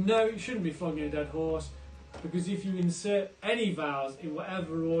 no, you shouldn't be flogging a dead horse, because if you insert any vowels in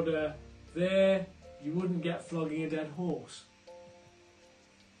whatever order there, you wouldn't get flogging a dead horse.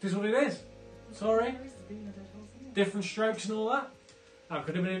 This is what it is. Sorry. Different strokes and all that. That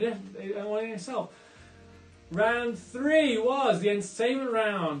could have been a different one in itself. Round 3 was the entertainment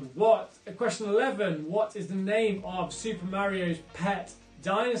round. Question 11. What is the name of Super Mario's pet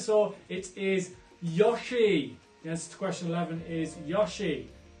dinosaur? It is Yoshi. The answer to question 11 is Yoshi.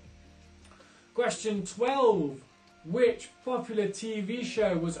 Question 12. Which popular TV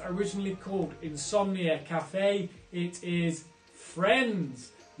show was originally called Insomnia Cafe? It is Friends.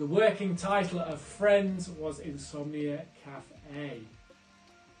 The working title of Friends was Insomnia Cafe.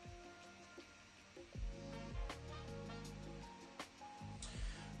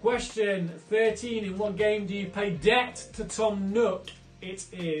 Question 13. In what game do you pay debt to Tom Nook? It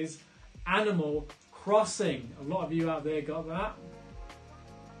is Animal Crossing. A lot of you out there got that.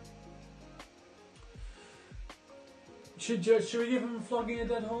 Should we give him flogging a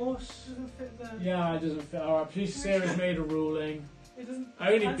dead horse? It doesn't fit there. Yeah, it doesn't fit. Alright, please, Sarah's made a ruling. It doesn't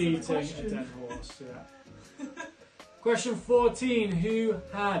Only answer the beating a question. dead horse. Yeah. Question 14. Who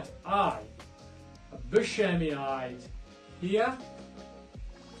had a Buscemi-eyed here?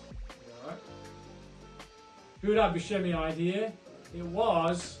 Right. Who had Buscemi-eyed here? It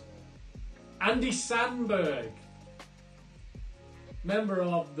was Andy Samberg, member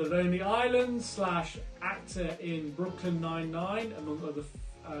of the Lonely Island / actor in Brooklyn Nine-Nine, among other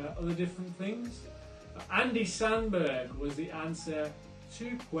different things. Andy Samberg was the answer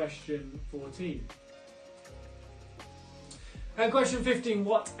to question 14. And question 15,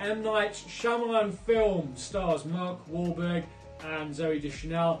 what M. Night Shyamalan film stars Mark Wahlberg and Zooey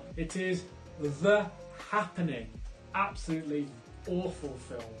Deschanel? It is The Happening. Absolutely awful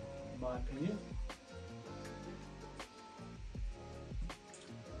film, in my opinion.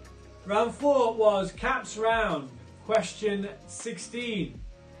 Round 4 was Caps Round. Question 16.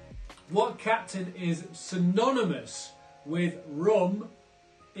 What captain is synonymous with rum?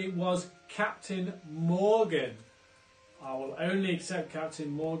 It was Captain Morgan. I will only accept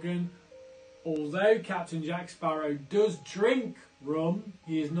Captain Morgan. Although Captain Jack Sparrow does drink rum,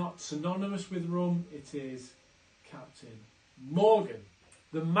 he is not synonymous with rum. It is Captain Morgan,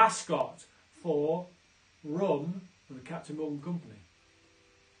 the mascot for rum for the Captain Morgan Company.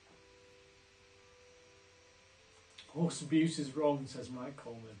 Horse abuse is wrong, says Mike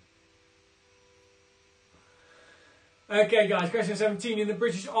Coleman. Okay guys, question 17. In the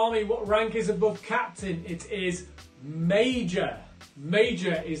British Army, what rank is above captain? It is Major.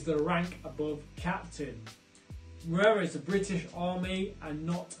 Major is the rank above captain. Remember, it's the British Army and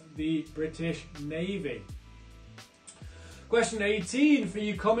not the British Navy. Question 18 for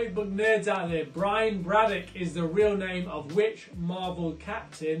you comic book nerds out there. Brian Braddock is the real name of which Marvel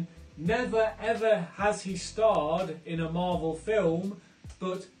captain? Never ever has he starred in a Marvel film,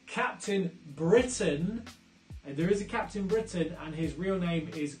 but Captain Britain, and there is a Captain Britain, and his real name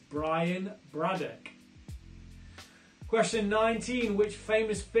is Brian Braddock. Question 19, which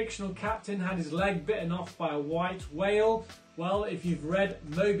famous fictional captain had his leg bitten off by a white whale? Well, if you've read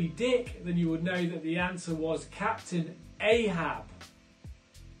Moby Dick, then you would know that the answer was Captain Ahab.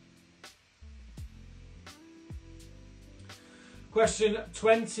 Question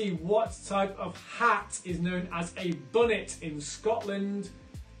 20, what type of hat is known as a bunnet in Scotland?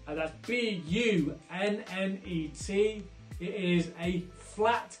 That's B-U-N-N-E-T. It is a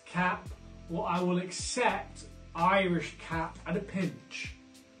flat cap, or I will accept Irish cap at a pinch,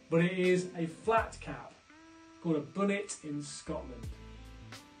 but it is a flat cap called a bunnet in Scotland.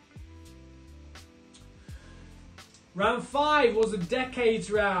 Round 5 was a decades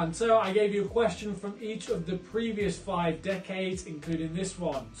round, so I gave you a question from each of the previous 5 decades, including this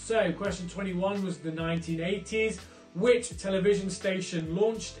one. So question 21 was the 1980s. Which television station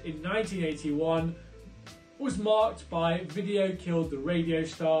launched in 1981 was marked by Video Killed the Radio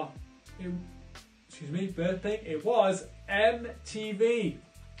Star? Burping. It was MTV.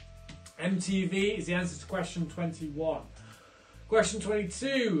 MTV is the answer to question 21. Question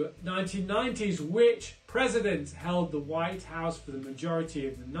 22, 1990s. Which president held the White House for the majority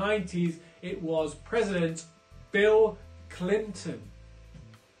of the 90s? It was President Bill Clinton.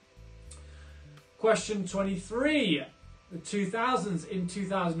 Question 23, the 2000s. In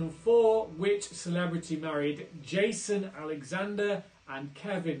 2004, which celebrity married Jason Alexander and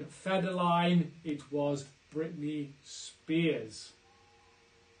Kevin Federline? It was Britney Spears.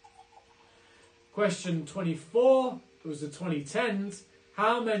 Question 24, it was the 2010s.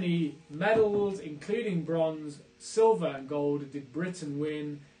 How many medals, including bronze, silver and gold, did Britain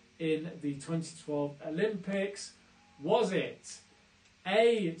win in the 2012 Olympics? Was it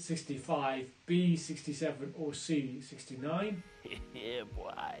A, 65, B, 67 or C, 69? Yeah,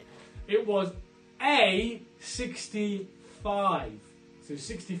 boy. It was A, 65. So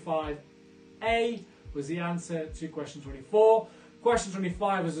 65A was the answer to question 24. Question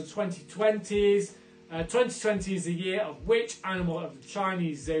 25 was the 2020s. 2020 is the year of which animal of the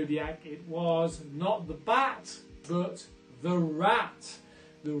Chinese zodiac? It was not the bat, but the rat.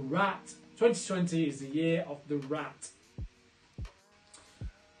 The rat. 2020 is the year of the rat.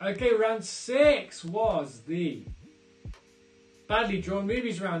 Okay, round 6 was the badly drawn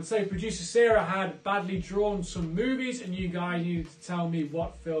movies round. So producer Sarah had badly drawn some movies, and you guys needed to tell me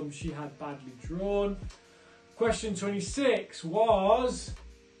what film she had badly drawn. Question 26 was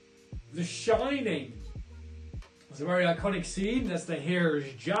The Shining. It's a very iconic scene. That's the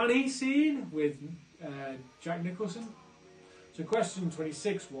Here's Johnny scene with Jack Nicholson. So question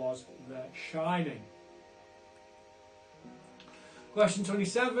 26 was The Shining. Question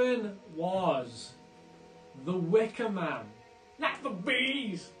 27 was The Wicker Man. Not the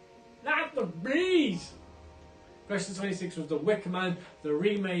bees! Not the bees! Question 26 was The Wicker Man, the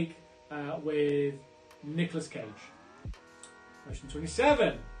remake with Nicolas Cage. Question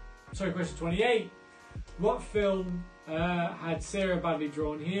 27. Sorry, question 28. What film had Sarah badly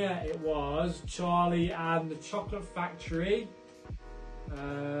drawn here? It was Charlie and the Chocolate Factory.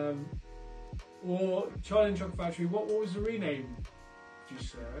 Or Charlie and the Chocolate Factory. What was the rename?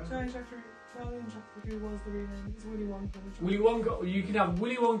 producer Sarah. Charlie and Chocolate Factory was the rename. It's Willy Wonka and the Chocolate Willy Wonka. You can have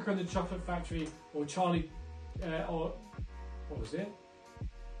Willy Wonka and the Chocolate Factory, or Charlie, or what was it?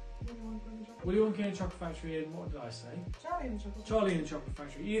 Willy Wonka and the Chocolate Factory, and what did I say? Charlie and the Chocolate Charlie and the Chocolate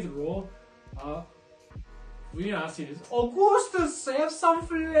Factory. Either or. We know how to see this. Augustus, save some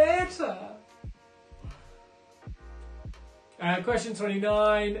for later. Question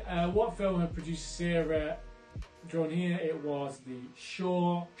 29. What film had producer Sarah drawn here? It was the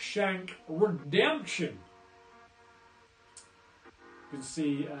Shawshank Redemption. You can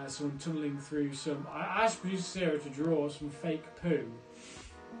see someone tunneling through some. I asked producer Sarah to draw some fake poo.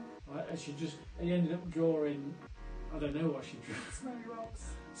 He ended up drawing. I don't know what she drew. Smelly Rocks.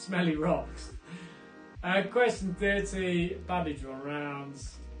 Smelly Rocks. Question 30. Badly drawn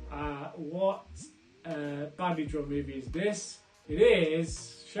rounds. What badly drawn movie is this? It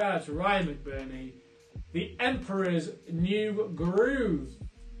is, shout out to Ryan McBurney, The Emperor's New Groove.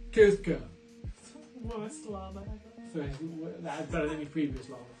 Kuzka. Worst llama ever. That's better than your previous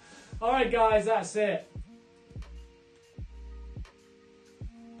llama. Alright guys, that's it.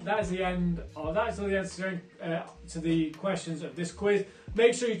 That's the end. That's all the answers to the questions of this quiz.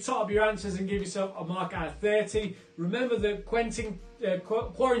 Make sure you top up your answers and give yourself a mark out of 30. Remember that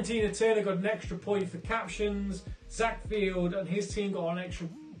Quarantina Turner got an extra point for captions. Zach Field and his team got an extra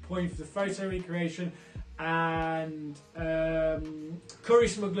point for the photo recreation. And Curry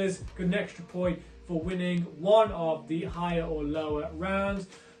Smugglers got an extra point for winning one of the higher or lower rounds.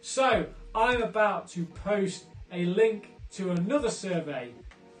 So I'm about to post a link to another survey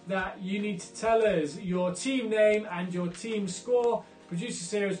that you need to tell us your team name and your team score. Producer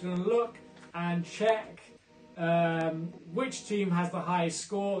Sarah's going to look and check which team has the highest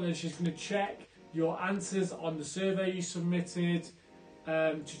score. Then she's going to check your answers on the survey you submitted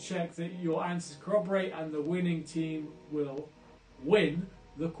to check that your answers corroborate, and the winning team will win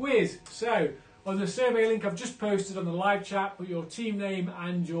the quiz. So on the survey link I've just posted on the live chat, put your team name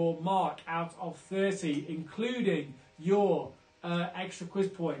and your mark out of 30, including your extra quiz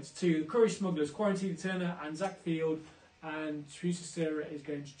points to Curry Smugglers, Quarantine Turner and Zach Field, and Teresa Sarah is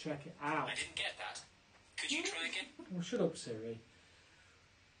going to check it out. I didn't get that. Could you try again? Well, shut up, Siri.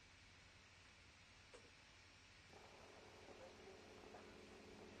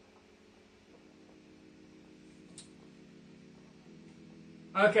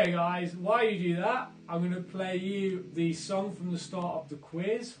 Okay guys, while you do that, I'm going to play you the song from the start of the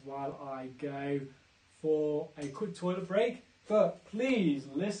quiz while I go for a quick toilet break. But please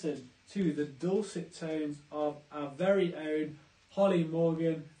listen to the dulcet tones of our very own Holly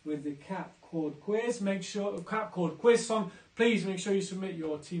Morgan with the CapCaud's quiz. Make sure the CapCaud's quiz song. Please make sure you submit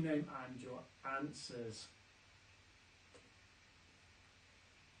your team name and your answers.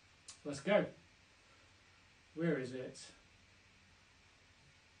 Let's go. Where is it?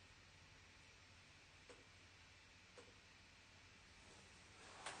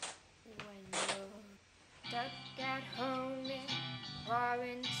 Stuck at home in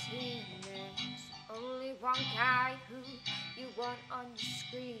quarantine, there's only one guy who you want on your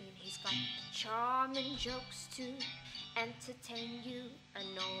screen. He's got the charming jokes to entertain you,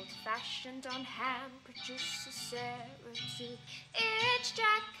 an old-fashioned on-hand producer Sarah too. It's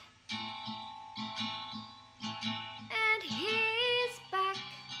Jack, and he's back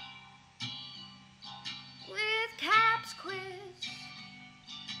with Cap's quiz.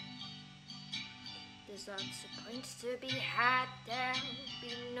 There's lots of points to be had, there'll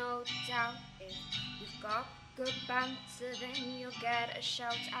be no doubt. If you've got good banter, then you'll get a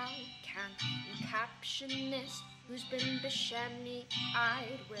shout out. Can you caption this? Who's been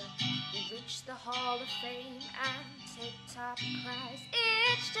Buscemi-eyed? Will we reach the Hall of Fame and take top prize?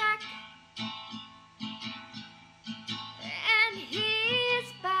 It's Jack, and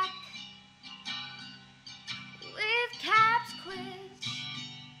he's back with Cap's quiz.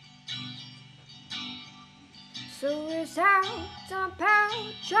 So it's out, dump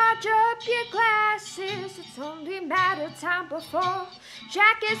out, charge up your glasses. It's only a matter of time before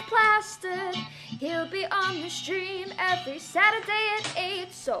Jack is plastered. He'll be on the stream every Saturday at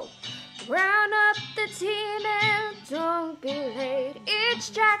 8. So round up the team and don't be late.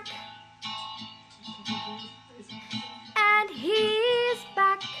 It's Jack, and he's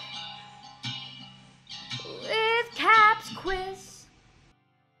back with Cap's quiz.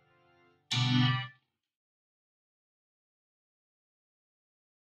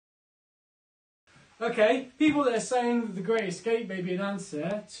 Okay, people that are saying that The Great Escape may be an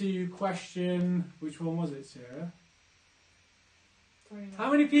answer to question, which one was it, Sarah? 29. How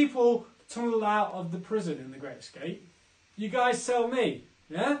many people tunneled out of the prison in The Great Escape? You guys tell me,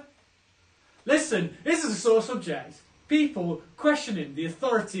 yeah? Listen, this is a sore subject. people questioning the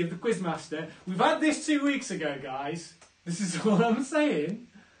authority of the Quizmaster. We've had this 2 weeks ago, guys. This is all I'm saying.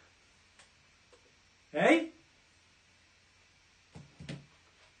 Hey?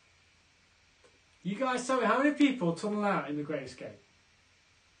 You guys tell me, how many people tunnel out in The Great Escape?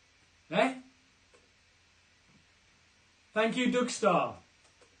 Eh? Thank you, Doug Star.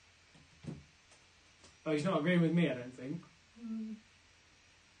 Oh, he's not agreeing with me, I don't think.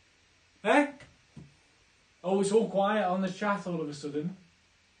 Eh? Oh, it's all quiet on the chat all of a sudden.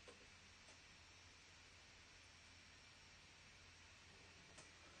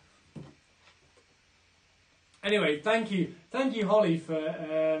 Anyway, thank you, Holly,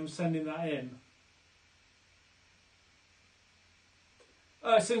 for sending that in.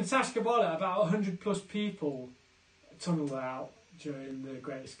 So in Tashkabala, about 100 plus people tunneled out during the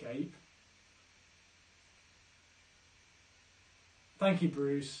Great Escape. Thank you,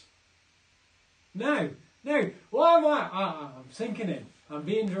 Bruce. No. Why am I? I'm sinking in. I'm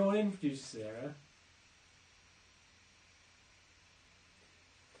being drawn in, producer Sarah.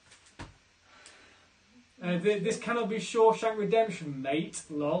 This cannot be Shawshank Redemption, mate.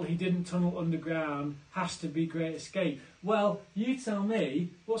 Lol, he didn't tunnel underground. Has to be Great Escape. Well, you tell me,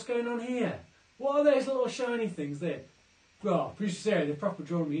 what's going on here? What are those little shiny things there? Well, producer Sarah, they're proper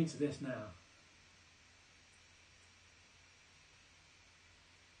drawing me into this now.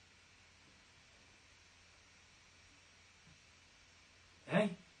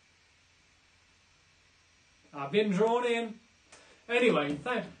 Hey? I've been drawn in. Anyway,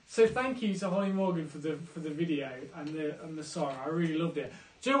 thank you to Holly Morgan for the video and the song. I really loved it.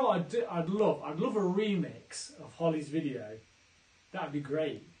 Do you know what I'd love? I'd love a remix of Holly's video. That'd be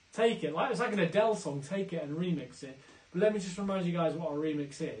great. Take it, it's like an Adele song. Take it and remix it. But let me just remind you guys what a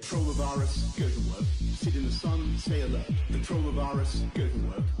remix is. Control the virus, go to work. Sit in the sun, stay alert. Control the virus, go to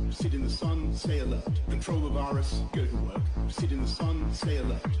work. Sit in the sun, stay alert. Control the virus, go to work. Sit in the sun, stay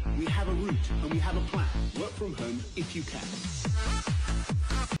alert. We have a route and we have a plan. Work from home if you can.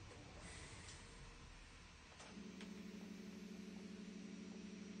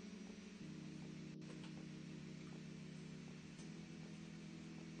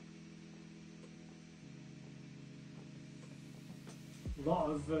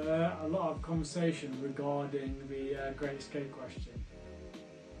 A lot of conversation regarding the Great Escape question.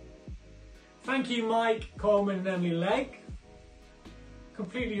 Thank you, Mike Coleman and Emily Legg.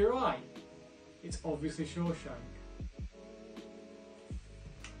 Completely right. It's obviously Shawshank.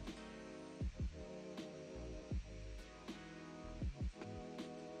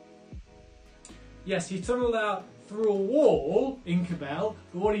 Yes, he tunnelled out through a wall in Cabell,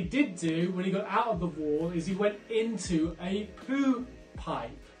 but what he did do when he got out of the wall is he went into a poo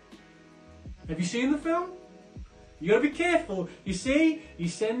pipe. Have you seen the film? You gotta be careful. You see,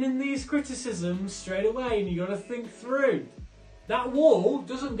 he's sending these criticisms straight away, and you gotta think through. That wall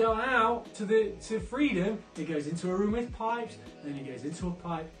doesn't go out to freedom. It goes into a room with pipes, then it goes into a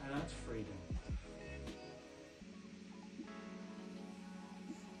pipe, and that's freedom.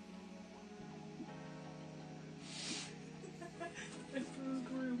 Emperor's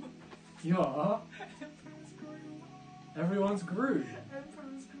groom. You are? Emperor's groom. Everyone's groom.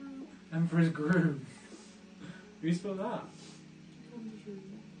 Emperor's groom. Emperor's groom. Who spelled that?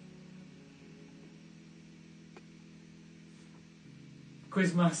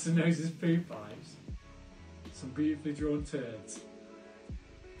 Quizmaster knows his poo pipes. Some beautifully drawn turds.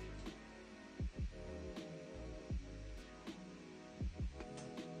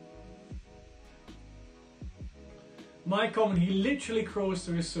 My comment, he literally crawls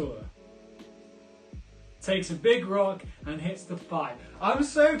through a sewer. Takes a big rock and hits the pipe. I'm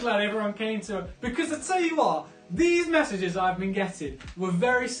so glad everyone came to it, because I tell you what, these messages I've been getting were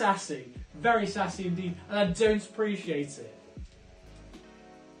very sassy indeed, and I don't appreciate it.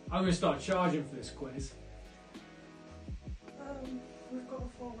 I'm going to start charging for this quiz. We've got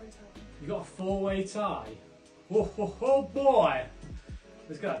a 4-way tie. You got a 4-way tie? Oh boy!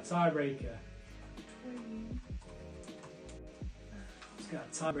 Let's get that tiebreaker. Let's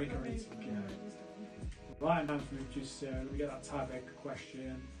get that tiebreaker ready to go. Right hand from just let me get that tiebreaker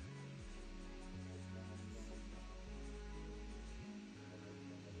question.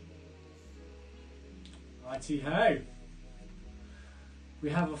 Righty ho.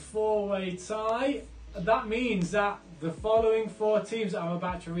 We have a 4-way tie. That means that the following 4 teams that I'm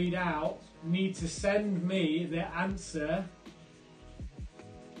about to read out need to send me their answer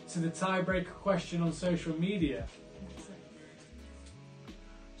to the tiebreaker question on social media.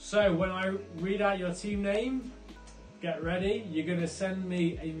 So when I read out your team name, get ready. You're going to send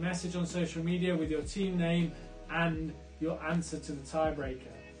me a message on social media with your team name and your answer to the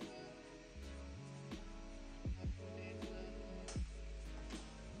tiebreaker.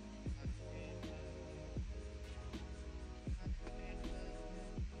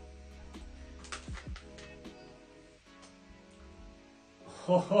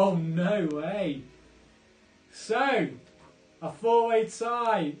 Oh, no way. So, a four-way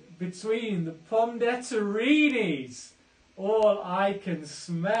tie between the Pomdeterinis. All I can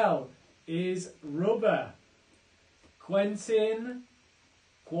smell is rubber. Quentin,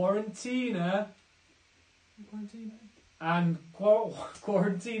 Quarantina, and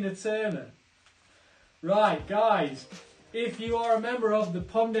Quarantina Turner. Right, guys, if you are a member of the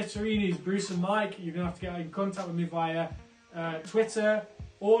Pomdeterinis, Bruce and Mike, you're going to have to get in contact with me via Twitter.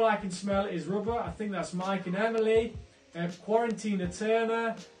 All I can smell is rubber. I think that's Mike and Emily. Quarantina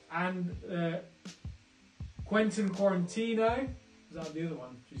Turner and Quentin Quarantino. Is that the other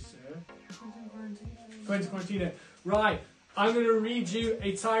one? Quentin Quarantino. Right, I'm going to read you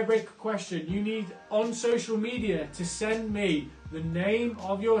a tiebreaker question. You need, on social media, to send me the name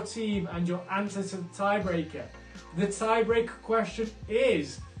of your team and your answer to the tiebreaker. The tiebreaker question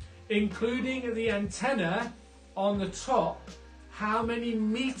is, including the antenna on the top, how many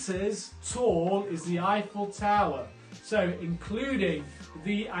meters tall is the Eiffel Tower? So, including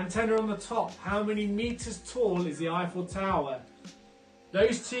the antenna on the top, how many meters tall is the Eiffel Tower?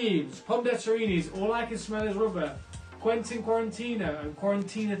 Those teams, Pomdeterinis, All I Can Smell Is Rubber, Quentin Quarantino and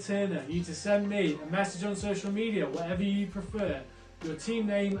Quarantina Turner, you need to send me a message on social media, whatever you prefer, your team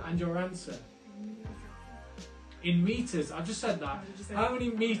name and your answer. In meters, I just said that. How many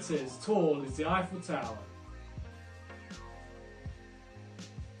meters tall is the Eiffel Tower?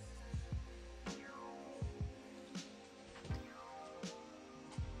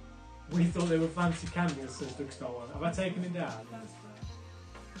 We thought they were fancy candles, says Doug Stoll. Have I taken it down?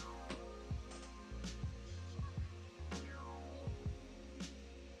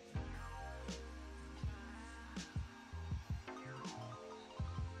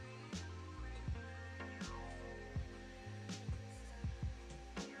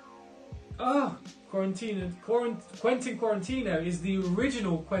 Oh, Quentin Quarantino is the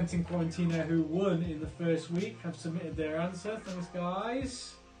original Quentin Quarantino who won in the first week. Have submitted their answer. Thanks,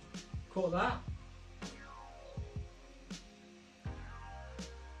 guys. Caught that.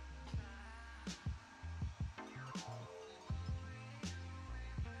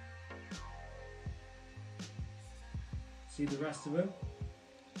 See the rest of them.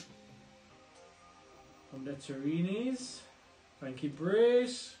 Pomdeterinis. Thank you,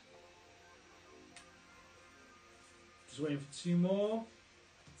 Bruce. Just waiting for two more.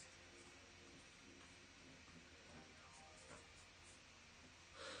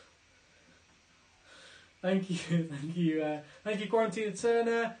 Thank you, Quarantina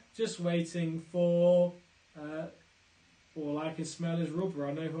Turner. Just waiting for All I Can Smell Is Rubber.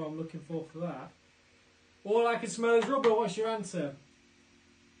 I know who I'm looking for that. All I Can Smell Is Rubber. What's your answer?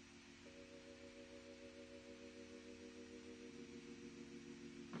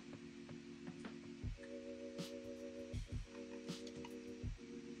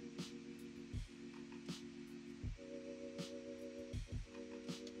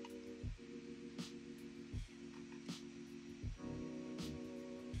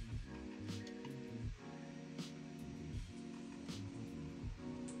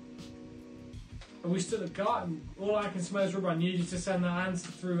 We stood at garden. All I Can Smell Is Rubber. I need you to send that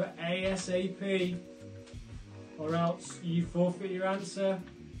answer through ASAP, or else you forfeit your answer.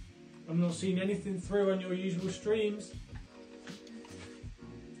 I'm not seeing anything through on your usual streams.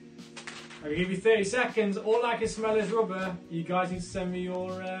 I'll give you 30 seconds. All I Can Smell Is Rubber. You guys need to send me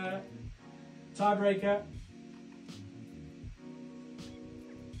your tiebreaker.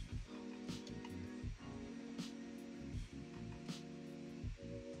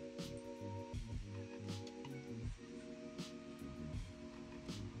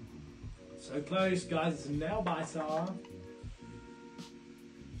 So close, guys. It's a nail biter.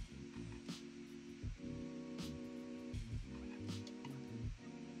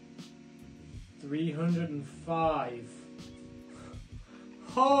 $305.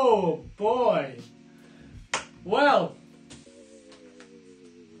 Oh boy. Well,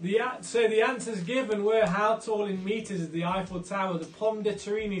 the answers given were how tall in meters is the Eiffel Tower. The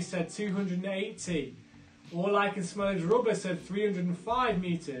Pomdeterini said 280. All I Can Smell Is Rubber said 305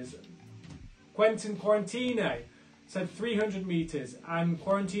 meters. Quentin Quarantino said 300 metres and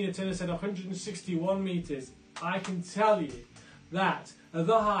Quarantina Turner said 161 metres. I can tell you that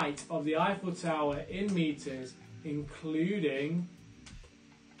the height of the Eiffel Tower in metres, including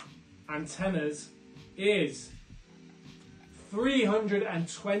antennas, is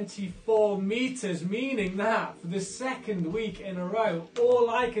 324 metres, meaning that for the second week in a row, All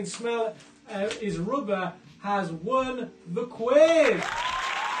I Can Smell Is Rubber has won the quiz.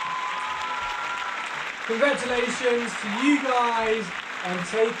 Congratulations to you guys on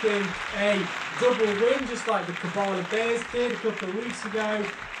taking a double win, just like the Kabbalah Bears did a couple of weeks ago.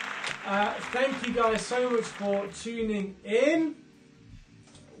 Thank you guys so much for tuning in.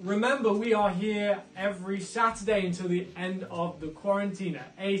 Remember, we are here every Saturday until the end of the quarantine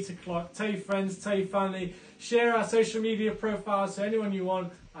at 8 o'clock. Tell your friends, tell your family, share our social media profiles to anyone you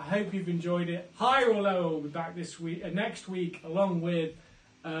want. I hope you've enjoyed it. High or low, we'll be back next week, along with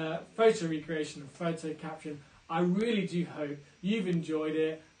photo recreation and photo caption. I really do hope you've enjoyed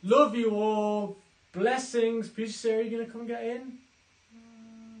it. Love you all. Blessings. Peter, Sarah, are you going to come get in?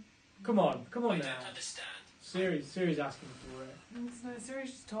 Come on I now. don't understand. Siri's asking for it. No,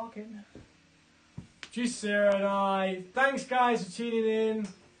 Siri's just talking. Just Sarah and I. Thanks, guys, for tuning in.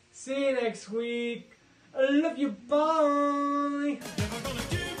 See you next week. I love you. Bye.